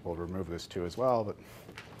 Sometimes people remove this 2 as well. But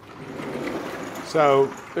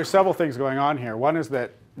so there's several things going on here. One is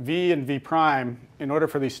that V and V prime, in order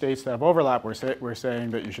for these states to have overlap, we're saying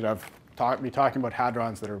that you should be talking about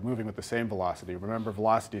hadrons that are moving with the same velocity. Remember,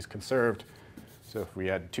 velocity is conserved. So if we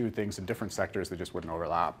had 2 things in different sectors, they just wouldn't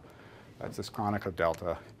overlap. That's this Kronecker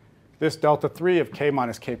delta. This delta 3 of K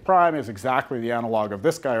minus K prime is exactly the analog of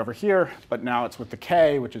this guy over here, but now it's with the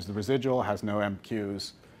K, which is the residual, has no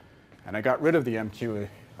MQs. And I got rid of the MQ.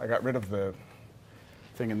 I got rid of the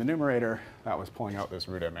thing in the numerator. That was pulling out this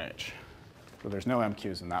root MH. So there's no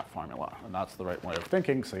MQs in that formula, and that's the right way of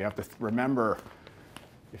thinking. So you have to remember,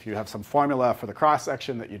 if you have some formula for the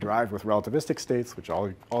cross-section that you derived with relativistic states, which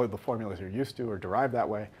all of the formulas you're used to are derived that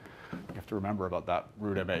way, you have to remember about that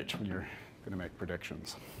root MH when you're going to make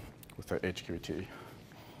predictions with the HQET.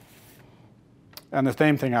 And the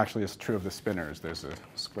same thing actually is true of the spinors. There's a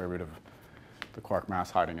square root of the quark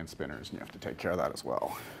mass hiding in spinors, and you have to take care of that as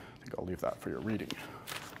well. I think I'll leave that for your reading.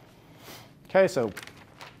 OK, so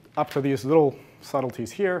up to these little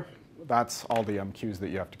subtleties here, that's all the MQs that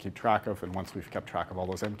you have to keep track of. And once we've kept track of all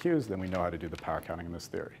those MQs, then we know how to do the power counting in this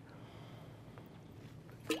theory.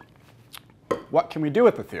 What can we do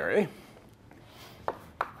with the theory?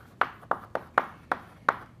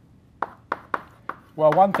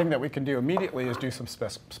 Well, one thing that we can do immediately is do some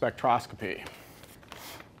spectroscopy.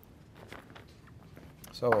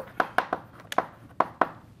 So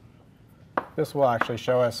this will actually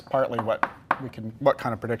show us partly what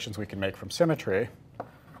kind of predictions we can make from symmetry.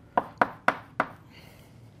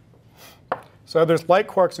 So there's light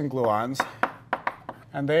quarks and gluons,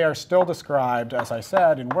 and they are still described, as I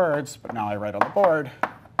said, in words, but now I write on the board,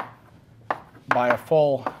 by a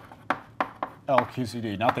full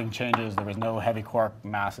LQCD. Nothing changes. There was no heavy quark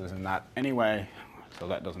masses in that anyway, so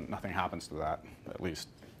nothing happens to that, at least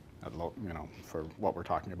for what we're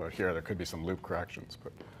talking about here. There could be some loop corrections,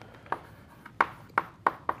 but.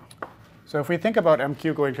 So if we think about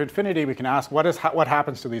MQ going to infinity, we can ask what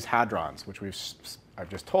happens to these hadrons, which I've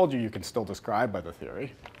just told you can still describe by the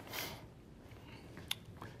theory.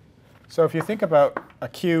 So if you think about a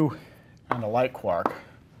Q and a light quark,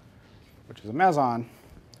 which is a meson,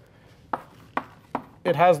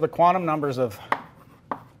 it has the quantum numbers of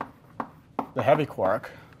the heavy quark.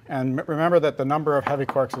 And remember that the number of heavy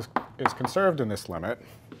quarks is conserved in this limit.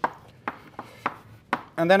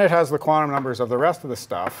 And then it has the quantum numbers of the rest of the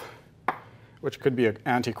stuff, which could be an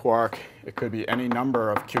anti-quark. It could be any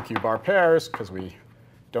number of QQ bar pairs, because we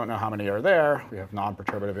don't know how many are there. We have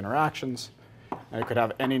non-perturbative interactions. And it could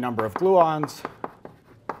have any number of gluons.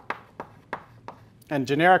 And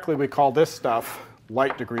generically, we call this stuff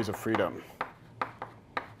light degrees of freedom,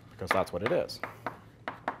 because that's what it is.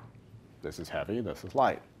 This is heavy, this is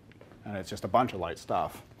light. And it's just a bunch of light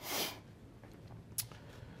stuff.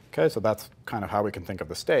 OK, so that's kind of how we can think of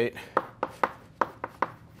the state.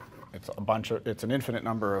 It's an infinite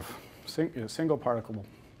number of single particle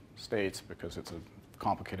states because it's a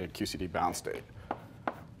complicated QCD bound state.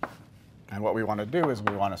 And what we want to do is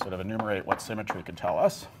we want to sort of enumerate what symmetry can tell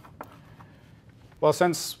us. Well,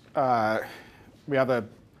 since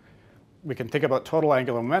we can think about total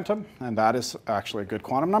angular momentum, and that is actually a good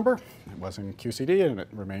quantum number. It was in QCD, and it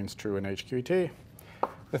remains true in HQET.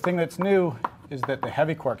 The thing that's new is that the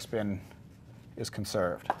heavy quark spin is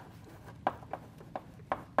conserved.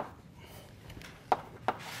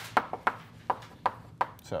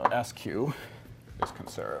 So SQ is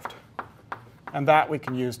conserved. And that we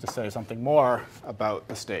can use to say something more about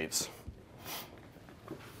the states.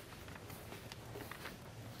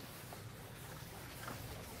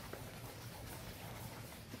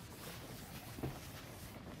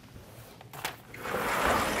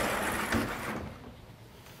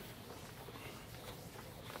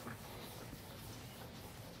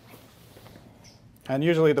 And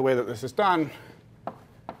usually the way that this is done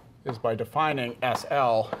is by defining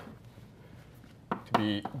SL to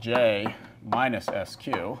be J minus SQ.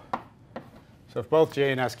 So if both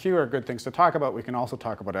J and SQ are good things to talk about, we can also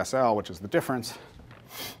talk about SL, which is the difference.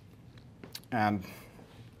 And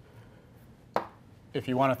if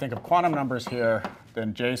you want to think of quantum numbers here,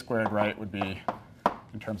 then J squared right would be,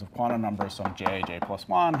 in terms of quantum numbers, some J plus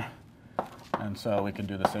 1. And so we can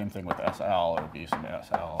do the same thing with SL. It would be some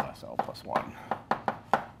SL plus 1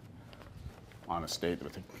 on a state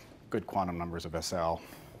with good quantum numbers of SL.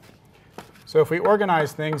 So if we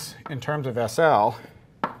organize things in terms of SL,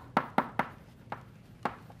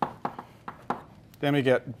 then we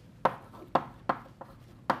get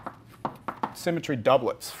symmetry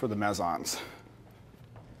doublets for the mesons.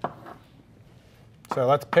 So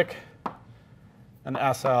let's pick an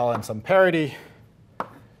SL and some parity,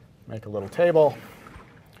 make a little table.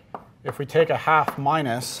 If we take a half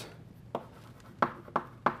minus,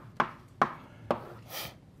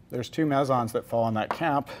 there's two mesons that fall in that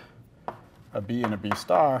camp, a B and a B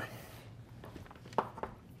star,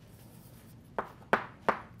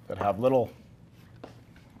 that have little,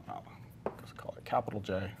 well, let's call it capital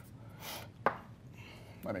J.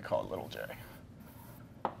 Let me call it little j.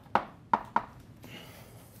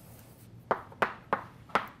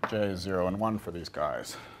 J is 0 and 1 for these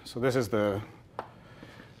guys. So this is the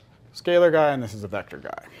scalar guy, and this is the vector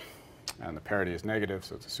guy. And the parity is negative,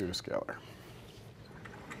 so it's a pseudoscalar.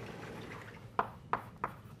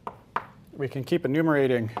 We can keep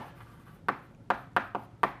enumerating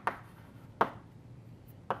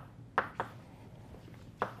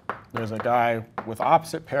there's a guy with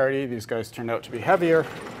opposite parity. These guys turned out to be heavier.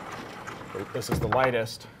 This is the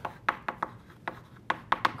lightest.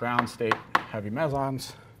 Ground state heavy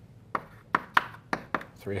mesons.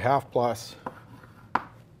 3.5 plus.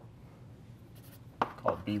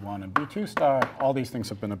 Called B1 and B2 star. All these things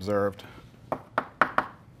have been observed.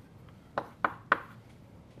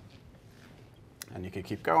 And you could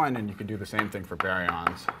keep going, and you could do the same thing for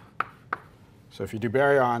baryons. So if you do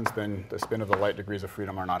baryons, then the spin of the light degrees of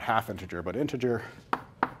freedom are not half integer, but integer.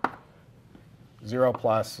 0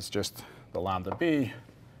 plus is just the lambda b.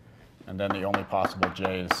 And then the only possible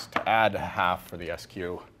j is to add half for the SQ.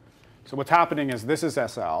 So what's happening is this is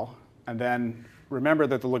SL. And then remember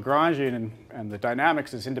that the Lagrangian and the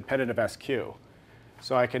dynamics is independent of SQ.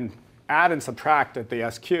 So I can add and subtract at the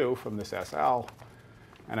SQ from this SL.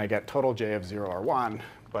 And I get total j of 0 or 1.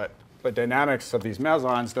 But the dynamics of these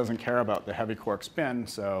mesons doesn't care about the heavy quark spin,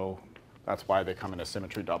 so that's why they come in a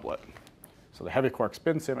symmetry doublet. So the heavy quark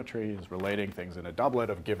spin symmetry is relating things in a doublet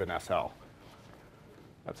of given SL.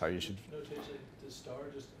 That's how you should. Notation, does star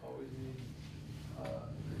just always mean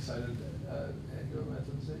excited angular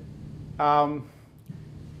momentum state?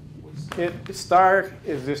 Star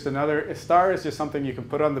is just another, star is just something you can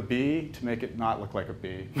put on the B to make it not look like a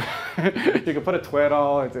B. You can put a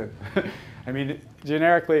twiddle. I mean,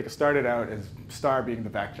 generically, it started out as star being the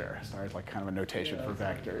vector. Star is like kind of a notation for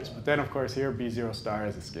vectors. But then, of course, here B0 star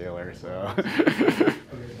is a scalar. So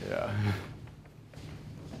yeah.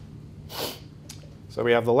 So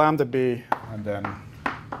we have the lambda B, and then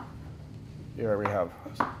here we have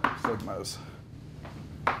sigmas.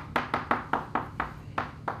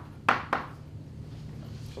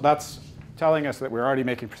 So that's telling us that we're already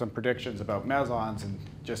making some predictions about mesons and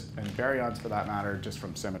baryons, for that matter, just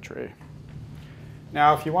from symmetry.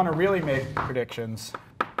 Now, if you want to really make predictions,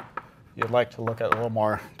 you'd like to look at a little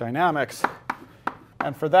more dynamics.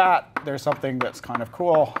 And for that, there's something that's kind of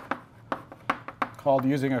cool called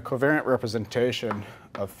using a covariant representation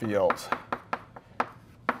of fields.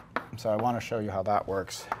 So I want to show you how that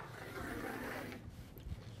works.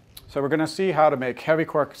 So we're going to see how to make heavy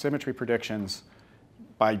quark symmetry predictions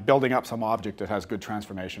by building up some object that has good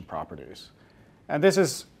transformation properties. And this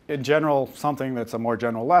is, in general, something that's a more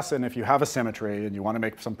general lesson. If you have a symmetry and you want to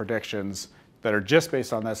make some predictions that are just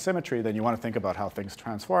based on that symmetry, then you want to think about how things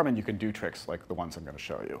transform, and you can do tricks like the ones I'm going to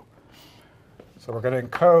show you. So we're going to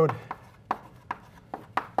encode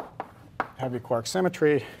heavy quark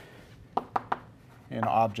symmetry in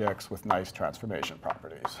objects with nice transformation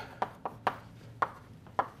properties.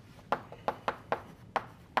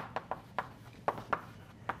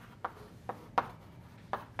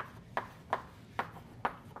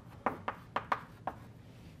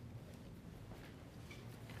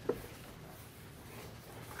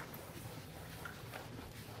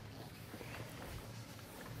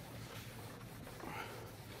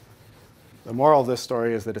 The moral of this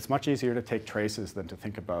story is that it's much easier to take traces than to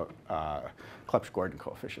think about Clebsch-Gordon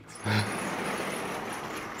coefficients.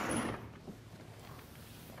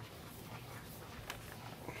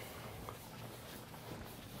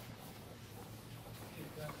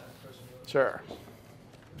 Sure.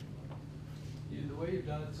 The way you've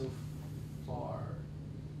done it so far,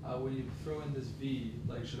 when you throw in this V,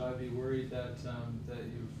 like, should I be worried that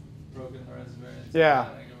you've broken Lorentz invariance? Yeah.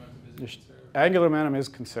 Angular momentum is conserved? Angular momentum is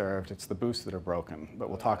conserved. It's the boosts that are broken. But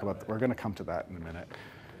we'll talk about. We're going to come to that in a minute.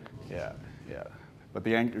 Yeah, yeah. But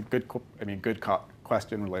the good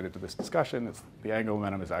question related to this discussion is the angular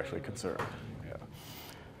momentum is actually conserved.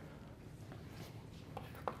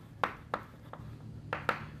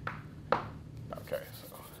 Okay,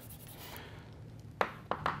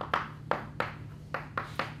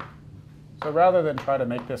 so rather than try to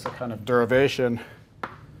make this a kind of derivation,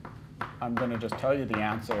 I'm going to just tell you the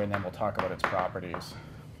answer, and then we'll talk about its properties.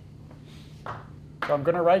 So I'm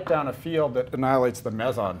going to write down a field that annihilates the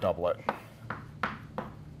meson doublet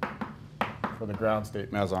for the ground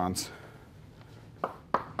state mesons.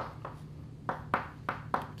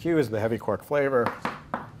 Q is the heavy quark flavor.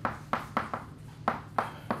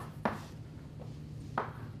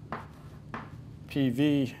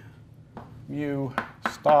 PV mu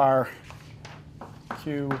star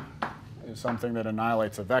Q is something that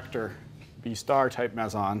annihilates a vector B star type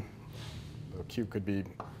meson. So Q could be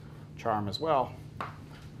charm as well.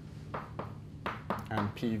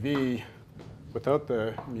 And PV, without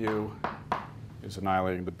the mu, is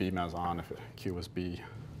annihilating the B meson if Q is B.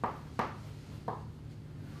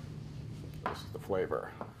 This is the flavor,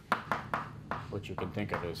 which you can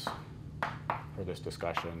think of as, for this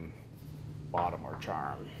discussion, bottom or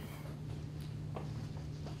charm.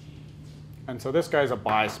 And so this guy's a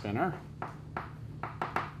bispinner.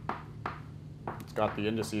 It's got the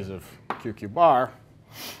indices of QQ bar,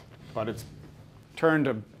 but it's turned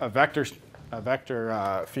a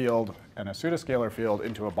vector field and a pseudoscalar field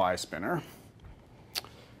into a bispinner.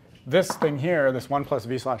 This thing here, this 1 plus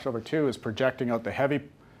v/2, is projecting out the heavy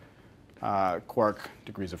quark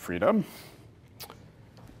degrees of freedom.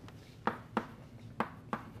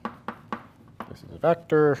 This is a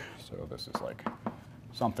vector, so this is like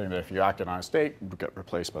something that if you acted on a state would get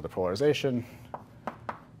replaced by the polarization.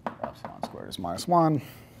 Epsilon squared is -1.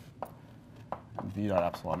 And v dot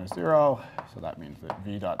epsilon is 0. So that means that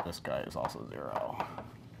v dot this guy is also 0.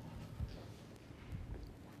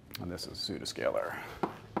 And this is pseudoscalar.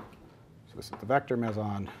 So this is the vector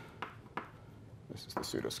meson. This is the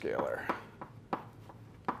pseudoscalar.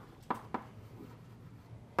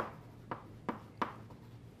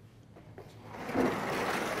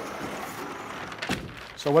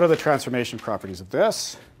 So what are the transformation properties of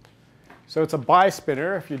this? So it's a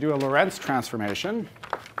bispinner. If you do a Lorentz transformation,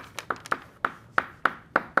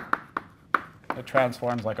 it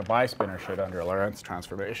transforms like a bispinner should under a Lorentz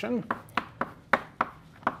transformation.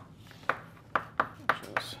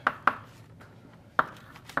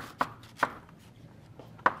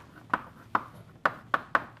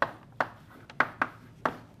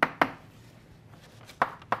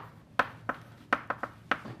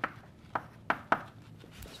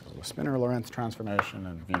 Spinner Lorentz transformation,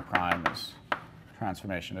 and V prime is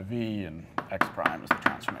transformation of V, and X prime is the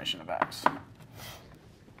transformation of X.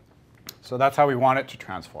 So that's how we want it to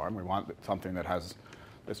transform. We want something that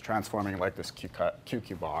is transforming like this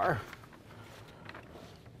QQ bar.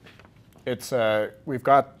 We've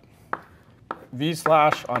got V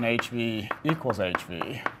slash on HV equals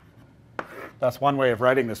HV. That's one way of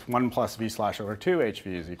writing this 1 plus V slash over 2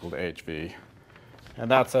 HV is equal to HV. And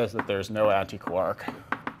that says that there's no anti-quark.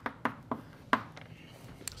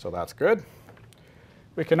 So that's good.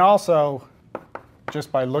 We can also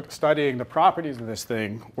just by studying the properties of this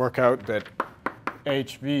thing, work out that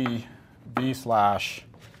HV V slash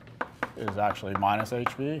is actually minus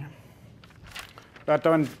HV.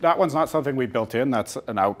 That one's not something we built in. That's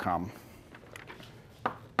an outcome.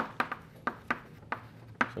 So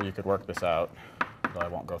you could work this out, though I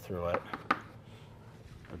won't go through it.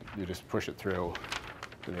 You just push it through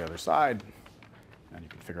to the other side, and you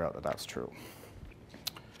can figure out that that's true.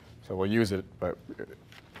 So we'll use it, but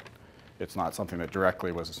it's not something that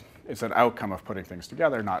directly was, it's an outcome of putting things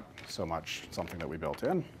together, not so much something that we built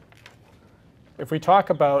in. If we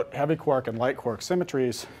talk about heavy quark and light quark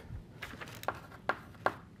symmetries,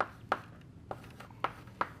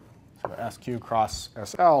 so SQ cross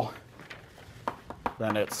SL,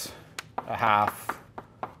 then it's a half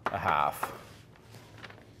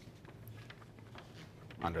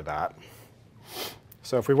under that.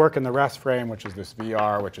 So if we work in the rest frame, which is this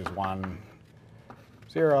VR, which is 1,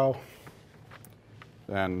 0,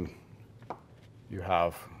 then you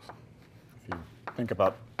have, if you think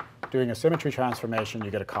about doing a symmetry transformation,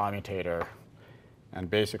 you get a commutator. And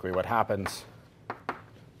basically what happens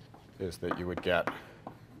is that you would get,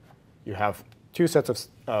 you have two sets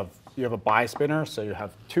of you have a bispinner, so you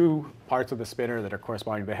have two parts of the spinner that are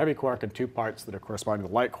corresponding to the heavy quark and two parts that are corresponding to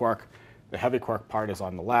the light quark. The heavy quark part is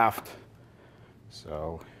on the left.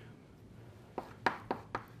 So,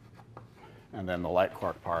 and then the light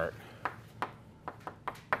quark part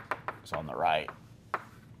is on the right.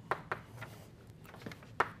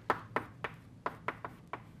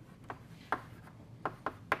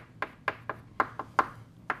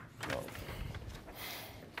 So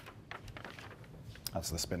that's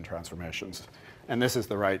the spin transformations. And this is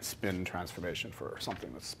the right spin transformation for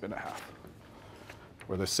something that's spin a half,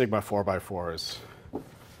 where the sigma 4x4 is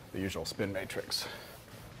the usual spin matrix.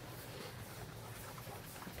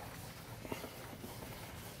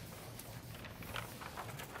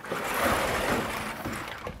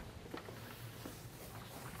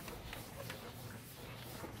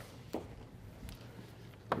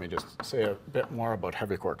 Let me just say a bit more about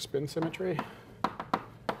heavy quark spin symmetry,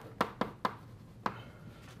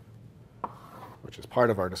 which is part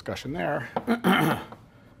of our discussion there.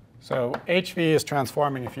 So HV is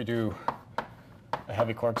transforming if you do a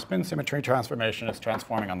heavy quark spin symmetry transformation. It's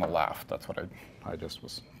transforming on the left. That's what I just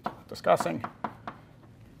was discussing.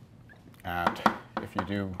 And if you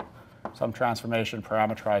do some transformation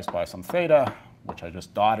parameterized by some theta, which I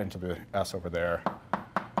just dot into the S over there,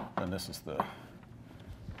 then this is the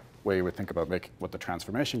way you would think about what the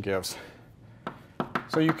transformation gives.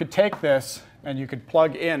 So you could take this and you could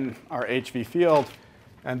plug in our HV field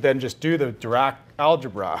and then just do the Dirac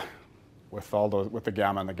algebra with with the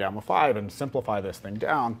gamma and the gamma 5 and simplify this thing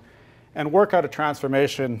down and work out a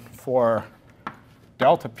transformation for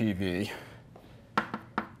delta PV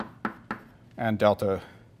and delta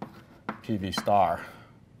PV star.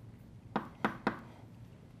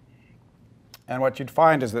 And what you'd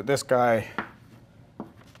find is that this guy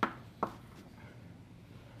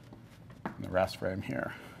in the rest frame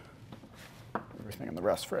here, everything in the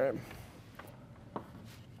rest frame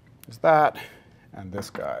is that, and this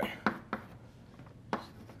guy,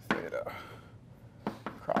 theta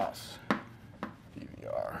cross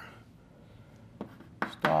DVR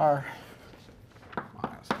star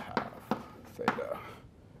minus a half theta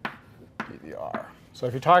DVR. So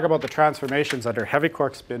if you talk about the transformations under heavy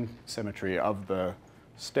quark spin symmetry of the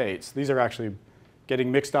states, these are actually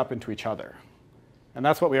getting mixed up into each other. And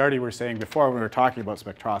that's what we already were saying before when we were talking about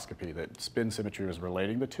spectroscopy, that spin symmetry was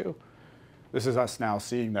relating the two. This is us now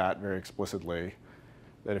seeing that very explicitly,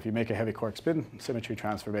 that if you make a heavy quark spin symmetry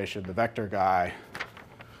transformation, the vector guy,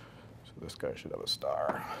 so this guy should have a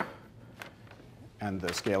star, and the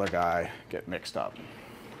scalar guy get mixed up.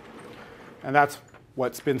 And that's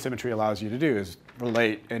what spin symmetry allows you to do, is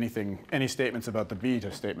relate any statements about the B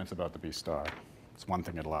to statements about the B star. It's one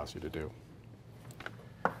thing it allows you to do.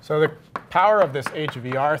 So the power of this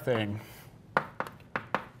HVR thing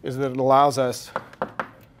is that it allows us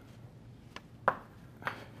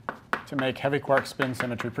to make heavy quark spin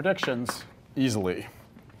symmetry predictions easily.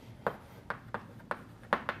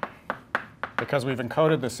 Because we've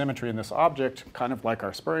encoded the symmetry in this object, kind of like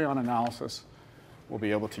our spurion analysis, we'll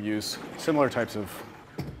be able to use similar types of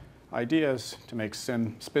ideas to make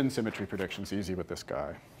spin symmetry predictions easy with this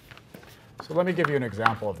guy. So let me give you an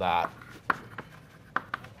example of that.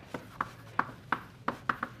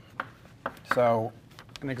 So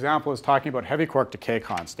an example is talking about heavy quark decay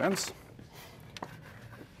constants.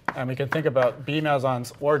 And we can think about B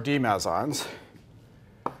mesons or D mesons,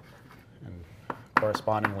 and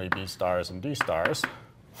correspondingly B stars and D stars.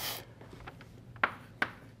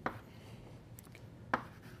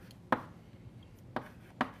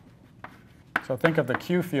 So think of the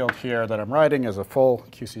Q field here that I'm writing as a full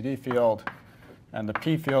QCD field, and the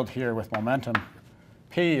P field here with momentum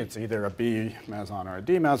P, it's either a B meson or a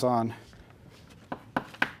D meson.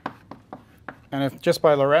 And if just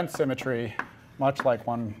by Lorentz symmetry, much like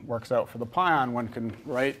one works out for the pion, one can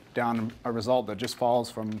write down a result that just follows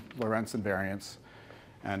from Lorentz invariance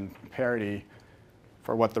and parity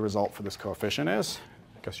for what the result for this coefficient is.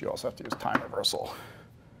 I guess you also have to use time reversal.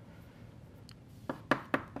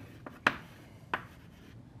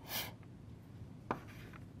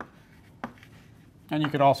 And you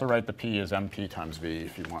could also write the P as MP times V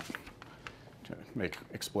if you want to make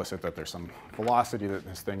explicit that there's some velocity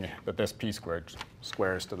that this P squared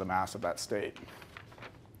squares to the mass of that state.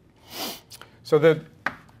 So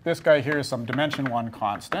this guy here is some dimension 1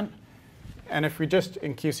 constant. And if we just,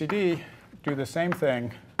 in QCD, do the same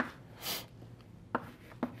thing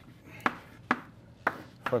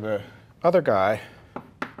for the other guy,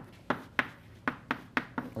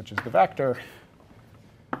 which is the vector,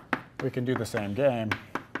 we can do the same game.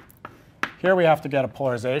 Here we have to get a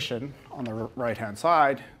polarization on the right-hand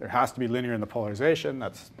side. There has to be linear in the polarization.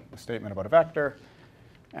 That's the statement about a vector.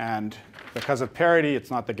 And because of parity, it's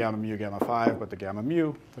not the gamma mu, gamma 5, but the gamma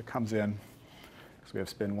mu that comes in. So we have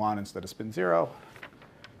spin 1 instead of spin 0.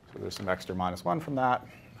 So there's some extra -1 from that.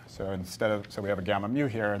 So we have a gamma mu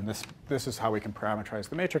here, and this is how we can parameterize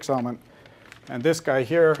the matrix element. And this guy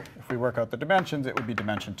here, if we work out the dimensions, it would be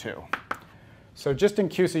dimension 2. So just in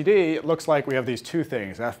QCD, it looks like we have these two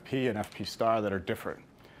things, FP and FP star, that are different.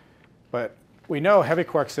 But we know heavy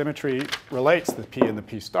quark symmetry relates the P and the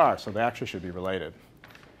P star, so they actually should be related.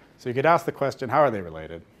 So you could ask the question, how are they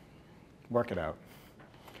related? Work it out.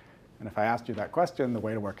 And if I asked you that question, the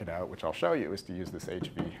way to work it out, which I'll show you, is to use this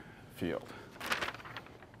HV field.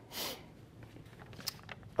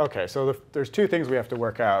 OK, so there's two things we have to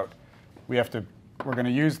work out. We're going to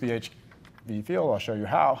use the HV field. I'll show you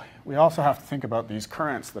how. We also have to think about these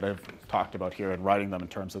currents that I've talked about here and writing them in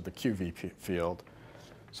terms of the QV field.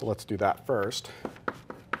 So let's do that first.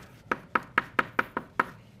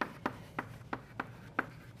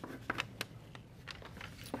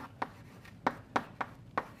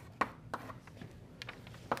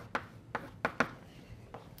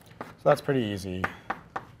 So that's pretty easy.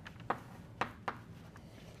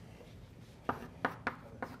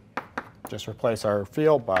 Just replace our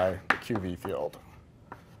field by the QV field.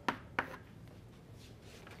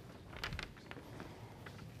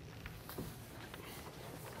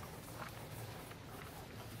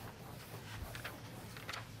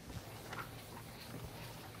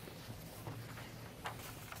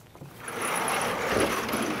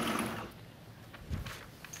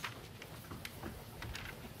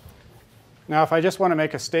 Now, if I just want to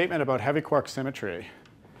make a statement about heavy quark symmetry,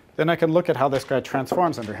 then I can look at how this guy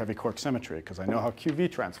transforms under heavy quark symmetry, because I know how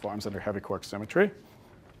QV transforms under heavy quark symmetry.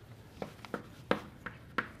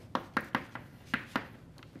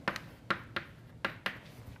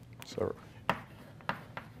 So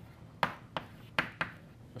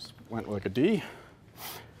just went like a D.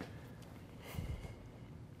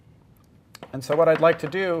 And so what I'd like to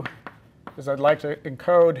do is I'd like to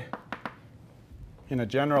encode in a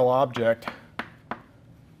general object,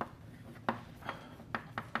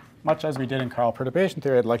 much as we did in chiral perturbation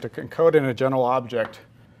theory, I'd like to encode in a general object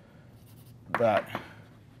that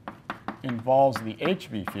involves the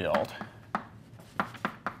HV field,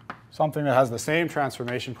 something that has the same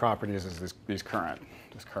transformation properties as this current.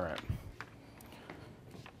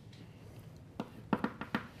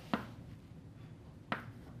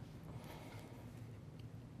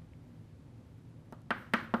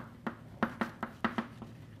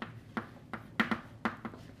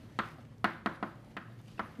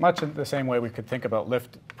 Much in the same way we could think about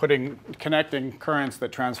connecting currents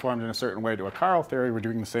that transformed in a certain way to a chiral theory, we're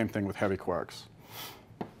doing the same thing with heavy quarks.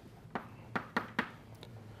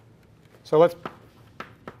 So let's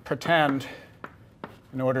pretend,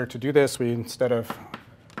 in order to do this, instead of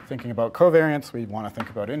thinking about covariance, we want to think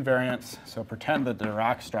about invariance. So pretend that the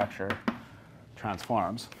Dirac structure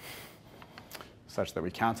transforms such that we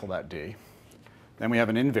cancel that D. Then we have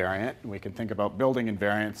an invariant, and we can think about building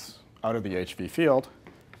invariance out of the HV field.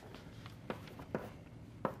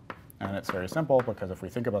 And it's very simple, because if we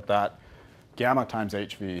think about that, gamma times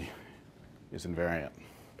HV is invariant.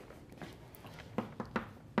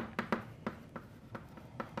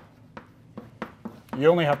 You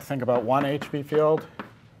only have to think about one HV field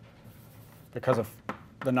because of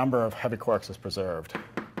the number of heavy quarks is preserved.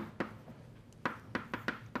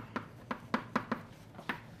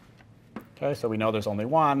 OK, so we know there's only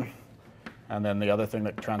one. And then the other thing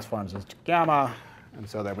that transforms is gamma. And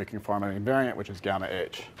so then we can form an invariant, which is gamma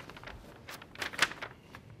H.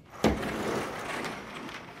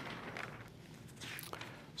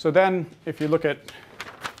 So then if you look at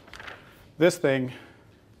this thing,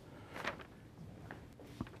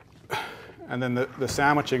 and then the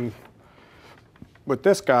sandwiching with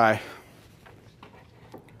this guy,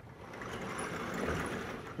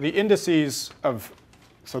 the indices of,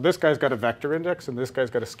 so this guy's got a vector index and this guy's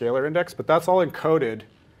got a scalar index, but that's all encoded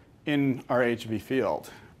in our HV field,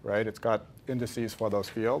 right? It's got indices for those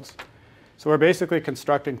fields. So we're basically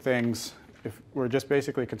constructing things, if we're just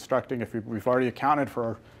basically constructing, if we've already accounted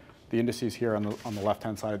for the indices here on the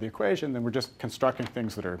left-hand side of the equation, then we're just constructing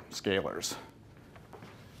things that are scalars.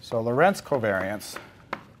 So Lorentz covariance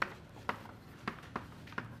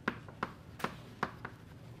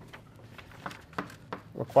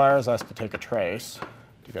requires us to take a trace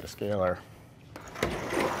to get a scalar.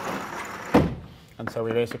 And so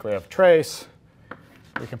we basically have trace.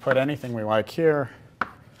 We can put anything we like here,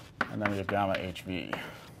 and then we have gamma HV,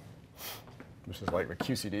 which is like the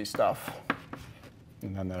QCD stuff,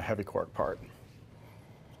 and then the heavy quark part.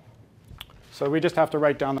 So we just have to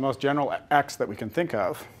write down the most general x that we can think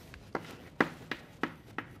of.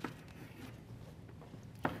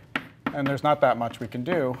 And there's not that much we can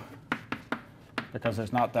do, because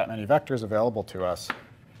there's not that many vectors available to us.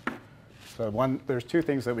 So there's two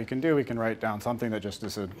things that we can do. We can write down something that just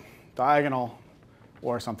is a diagonal,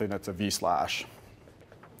 or something that's a v/.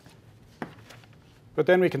 But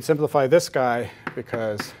then we can simplify this guy,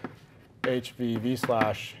 because HV v/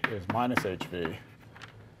 is minus HV.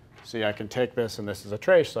 See, I can take this, and this is a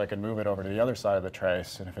trace, so I can move it over to the other side of the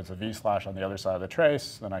trace. And if it's a v/ on the other side of the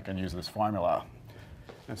trace, then I can use this formula.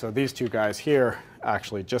 And so these two guys here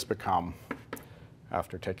actually just become,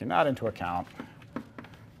 after taking that into account,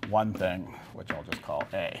 one thing, which I'll just call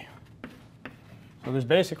A. So there's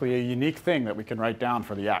basically a unique thing that we can write down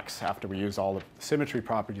for the x after we use all the symmetry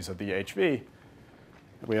properties of the HV.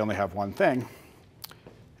 We only have one thing.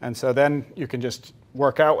 And so then you can just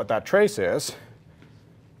work out what that trace is.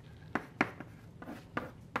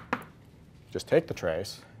 Just take the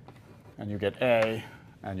trace, and you get A,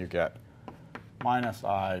 and you get minus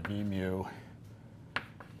I v mu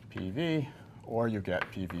PV, or you get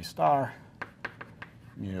PV star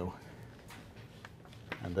mu.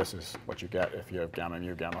 And this is what you get if you have gamma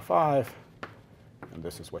mu, gamma 5. And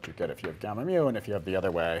this is what you get if you have gamma mu, and if you have the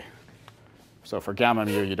other way. So for gamma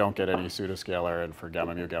mu, you don't get any pseudoscalar, and for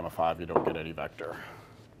gamma mu, gamma 5, you don't get any vector.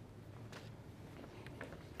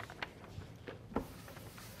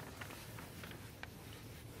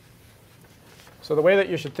 So the way that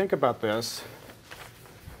you should think about this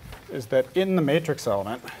is that in the matrix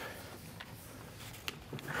element,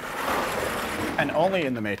 and only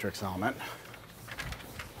in the matrix element,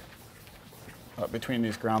 between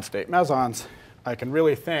these ground state mesons, I can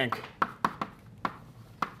really think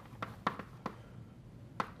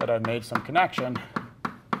that I've made some connection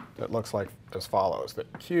that looks like as follows,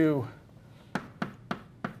 that Q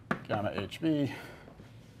gamma HV,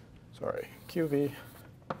 sorry, QV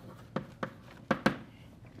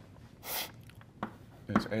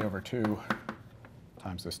is A over 2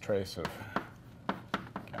 times this trace of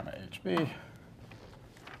gamma HV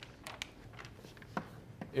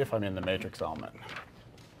if I'm in the matrix element.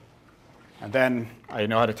 And then I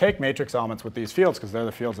know how to take matrix elements with these fields, because they're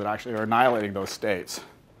the fields that actually are annihilating those states.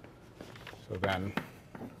 So then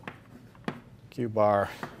Q bar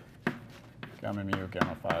gamma mu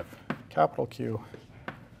gamma 5 capital Q.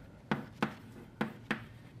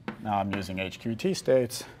 Now I'm using HQET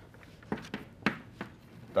states.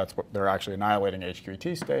 That's what they're actually annihilating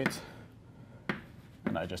HQET states.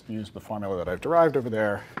 And I just use the formula that I've derived over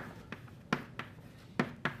there.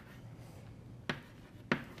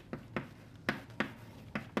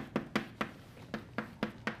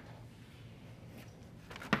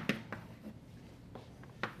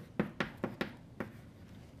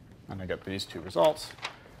 And I get these two results.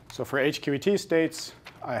 So for HQET states,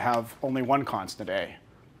 I have only one constant A. And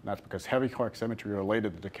that's because heavy quark symmetry are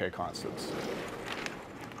related to decay constants.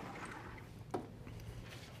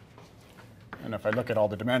 And if I look at all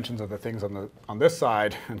the dimensions of the things on this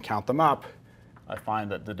side and count them up, I find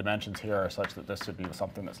that the dimensions here are such that this should be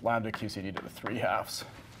something that's lambda QCD to the 3/2.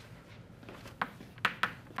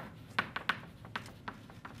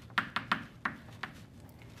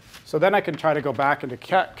 So then I can try to go back and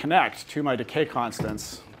connect to my decay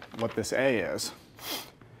constants what this A is.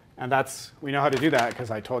 And we know how to do that because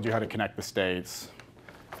I told you how to connect the states.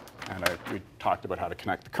 And we talked about how to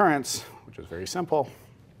connect the currents, which is very simple.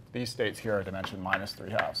 These states here are dimension minus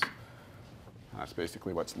 3/2. That's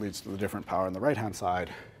basically what leads to the different power on the right-hand side.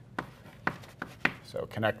 So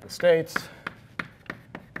connect the states.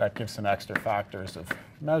 That gives some extra factors of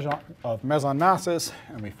meson masses.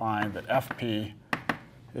 And we find that FP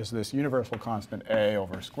is this universal constant A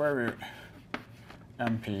over square root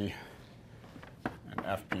MP, and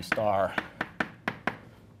FP star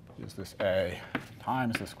is this A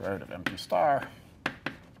times the square root of MP star.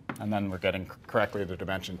 And then we're getting correctly the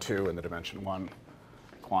dimension 2 and the dimension 1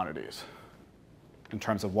 quantities in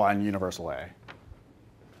terms of one universal A.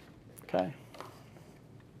 Okay?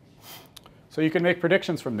 So you can make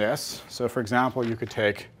predictions from this. So for example, you could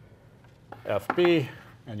take FB,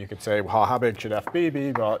 and you could say, well, how big should FB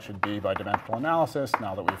be? Well, it should be by dimensional analysis.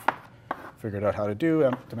 Now that we've figured out how to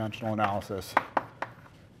do dimensional analysis,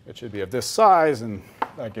 it should be of this size, and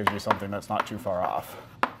that gives you something that's not too far off.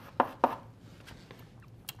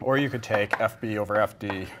 Or you could take FB over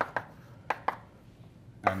FD,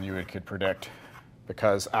 and you could predict,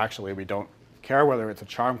 because actually we don't care whether it's a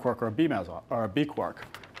charm quark or a B meson or a B quark.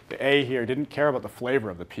 The A here didn't care about the flavor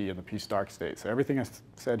of the P and the P star state. So everything I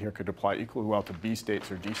said here could apply equally well to B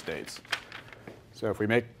states or D states. So if we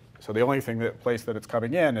make, so the only place that it's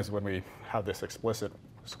coming in is when we have this explicit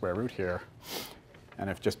square root here. And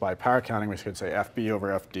if just by power counting we could say FB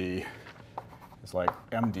over FD is like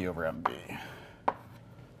MD over MB,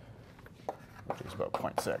 which is about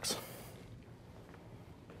 0.6.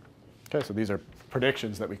 Okay, so these are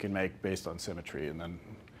predictions that we can make based on symmetry. And then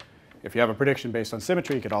if you have a prediction based on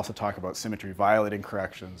symmetry, you could also talk about symmetry violating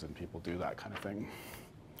corrections, and people do that kind of thing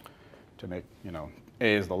to make,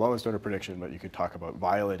 A is the lowest order prediction, but you could talk about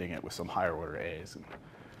violating it with some higher order A's, and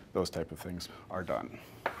those type of things are done.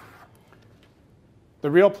 The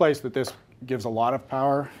real place that this gives a lot of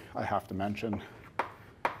power, I have to mention,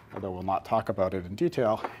 although we'll not talk about it in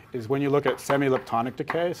detail, is when you look at semi-leptonic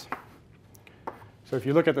decays. So if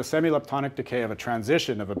you look at the semi-leptonic decay of a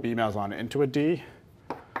transition of a B meson into a D,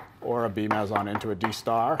 or a B meson into a D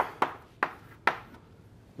star,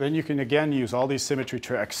 then you can again use all these symmetry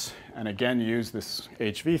tricks and again use this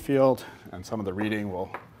HV field, and some of the reading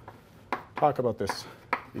will talk about these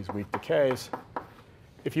weak decays.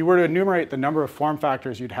 If you were to enumerate the number of form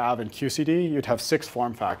factors you'd have in QCD, you'd have 6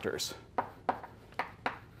 form factors.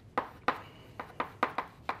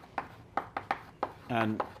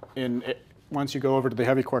 And once you go over to the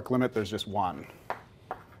heavy quark limit, there's just 1.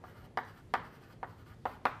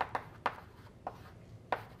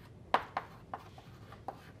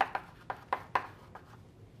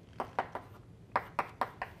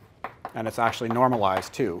 And it's actually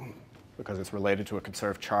normalized too, because it's related to a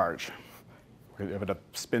conserved charge. You have a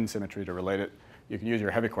spin symmetry to relate it. You can use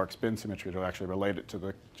your heavy quark spin symmetry to actually relate it to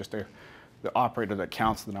the operator that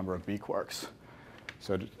counts the number of B quarks.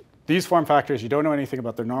 So these form factors, you don't know anything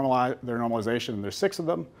about their normalization, and there's 6 of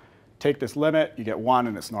them. Take this limit, you get 1,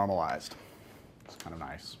 and it's normalized. It's kind of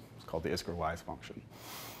nice. It's called the Isker-Wise function.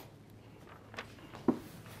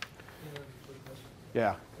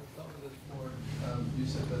 Yeah. You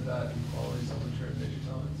said that inequality is arbitrary matrix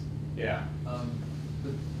elements. Yeah.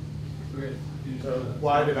 Great. So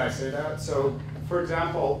why did I say that? So for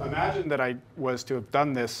example, imagine that I was to have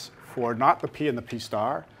done this for not the P and the P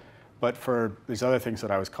star, but for these other things that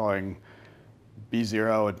I was calling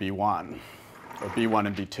B0 and B1, or B1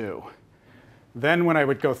 and B2. Then when I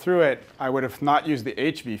would go through it, I would have not used the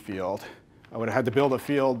HV field. I would have had to build a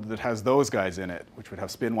field that has those guys in it, which would have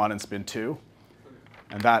spin 1 and spin 2.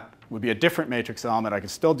 And that would be a different matrix element. I could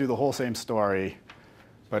still do the whole same story.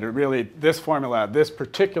 But it really, this formula, this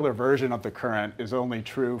particular version of the current is only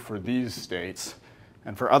true for these states.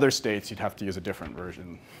 And for other states, you'd have to use a different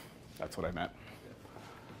version. That's what I meant.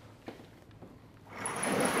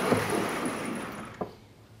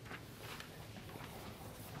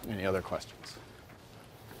 Any other questions?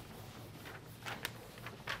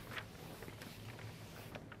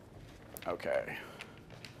 OK.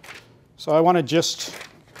 So I want to just,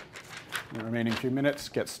 in the remaining few minutes,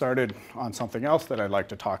 get started on something else that I'd like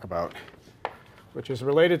to talk about, which is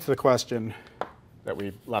related to the question that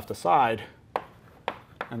we left aside,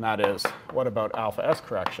 and that is, what about alpha S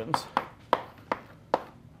corrections?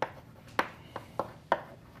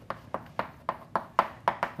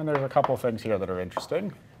 And there's a couple of things here that are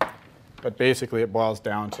interesting. But basically, it boils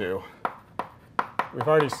down to, we've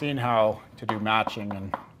already seen how to do matching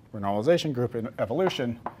and renormalization group in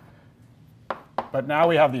evolution. But now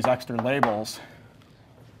we have these extra labels.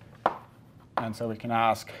 And so we can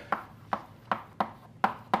ask,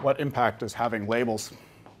 what impact does having labels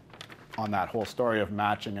on that whole story of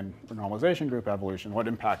matching and renormalization group evolution, what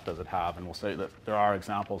impact does it have? And we'll say that there are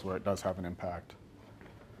examples where it does have an impact.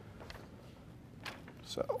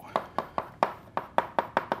 So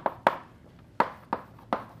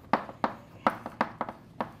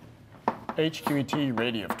HQET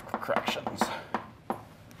radiative corrections.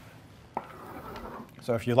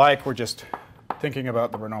 So if you like, we're just thinking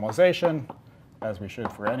about the renormalization. as we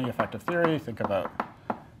should for any effective theory, think about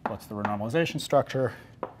what's the renormalization structure.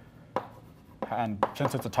 And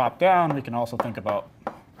since it's a top-down, we can also think about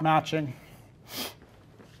matching.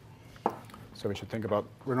 So we should think about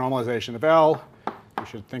renormalization of L. We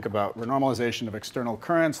should think about renormalization of external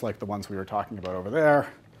currents, like the ones we were talking about over there.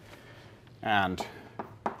 And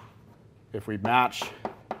if we match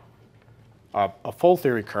a full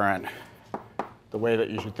theory current, the way that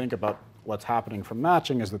you should think about what's happening from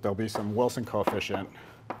matching is that there'll be some Wilson coefficient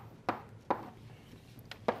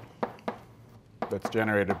that's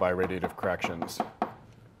generated by radiative corrections.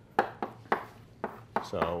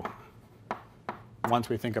 So once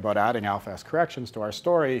we think about adding alpha S corrections to our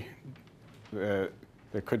story, there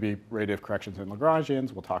could be radiative corrections in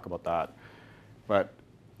Lagrangians. We'll talk about that. But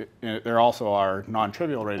there also are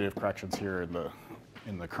non-trivial radiative corrections here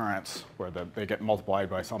in the currents, where they get multiplied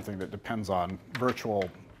by something that depends on virtual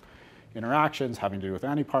interactions having to do with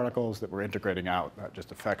antiparticles that we're integrating out. That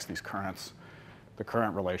just affects these currents, the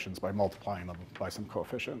current relations, by multiplying them by some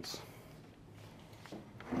coefficients.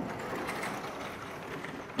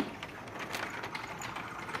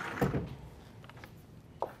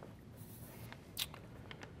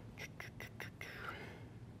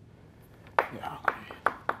 Yeah.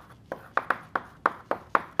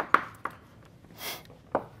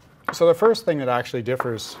 So the first thing that actually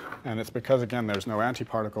differs, and it's because, again, there's no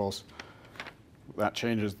antiparticles, that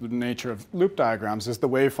changes the nature of loop diagrams, is the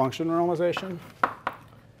wave function normalization.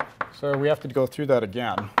 So we have to go through that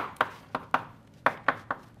again.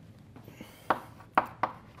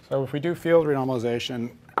 So if we do field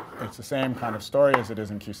renormalization, it's the same kind of story as it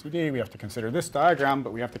is in QCD. We have to consider this diagram,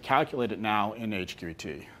 but we have to calculate it now in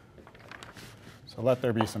HQET. So let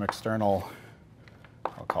there be some external,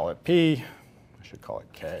 I'll call it P. I should call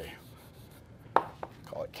it K.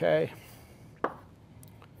 Call it K.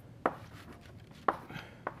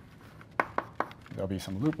 There'll be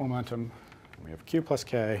some loop momentum. We have Q plus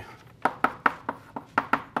K.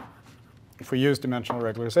 If we use dimensional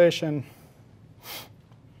regularization,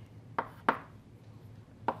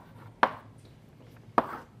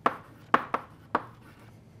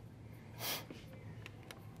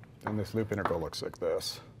 then this loop integral looks like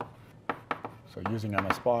this. So using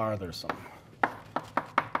MS bar, there's some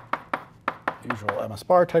usual MS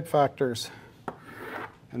bar type factors.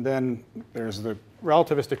 And then there's the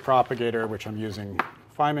relativistic propagator, which I'm using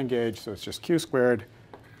Feynman gauge, so it's just Q squared.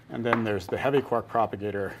 And then there's the heavy quark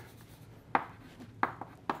propagator,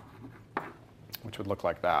 which would look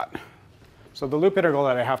like that. So the loop integral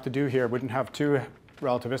that I have to do here wouldn't have two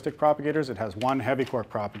relativistic propagators. It has one heavy quark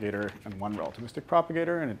propagator and one relativistic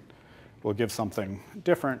propagator, and it will give something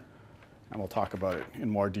different. And we'll talk about it in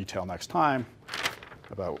more detail next time,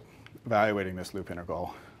 about evaluating this loop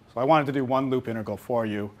integral. So I wanted to do one loop integral for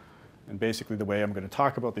you. And basically the way I'm going to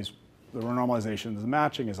talk about the renormalizations and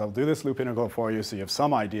matching is I'll do this loop integral for you so you have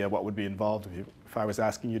some idea what would be involved if I was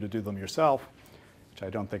asking you to do them yourself, which I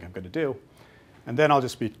don't think I'm going to do. And then I'll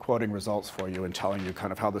just be quoting results for you and telling you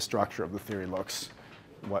kind of how the structure of the theory looks,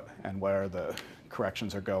 and where the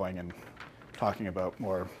corrections are going, and talking about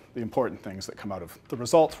more the important things that come out of the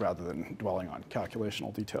results rather than dwelling on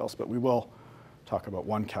calculational details. But we will talk about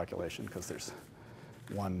one calculation, because there's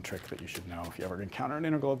one trick that you should know if you ever encounter an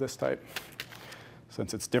integral of this type,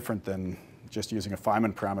 since it's different than just using a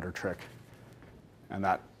Feynman parameter trick. And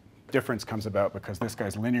that difference comes about because this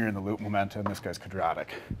guy's linear in the loop momentum, this guy's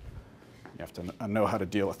quadratic. You have to know how to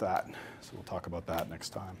deal with that. So we'll talk about that next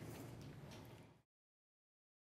time.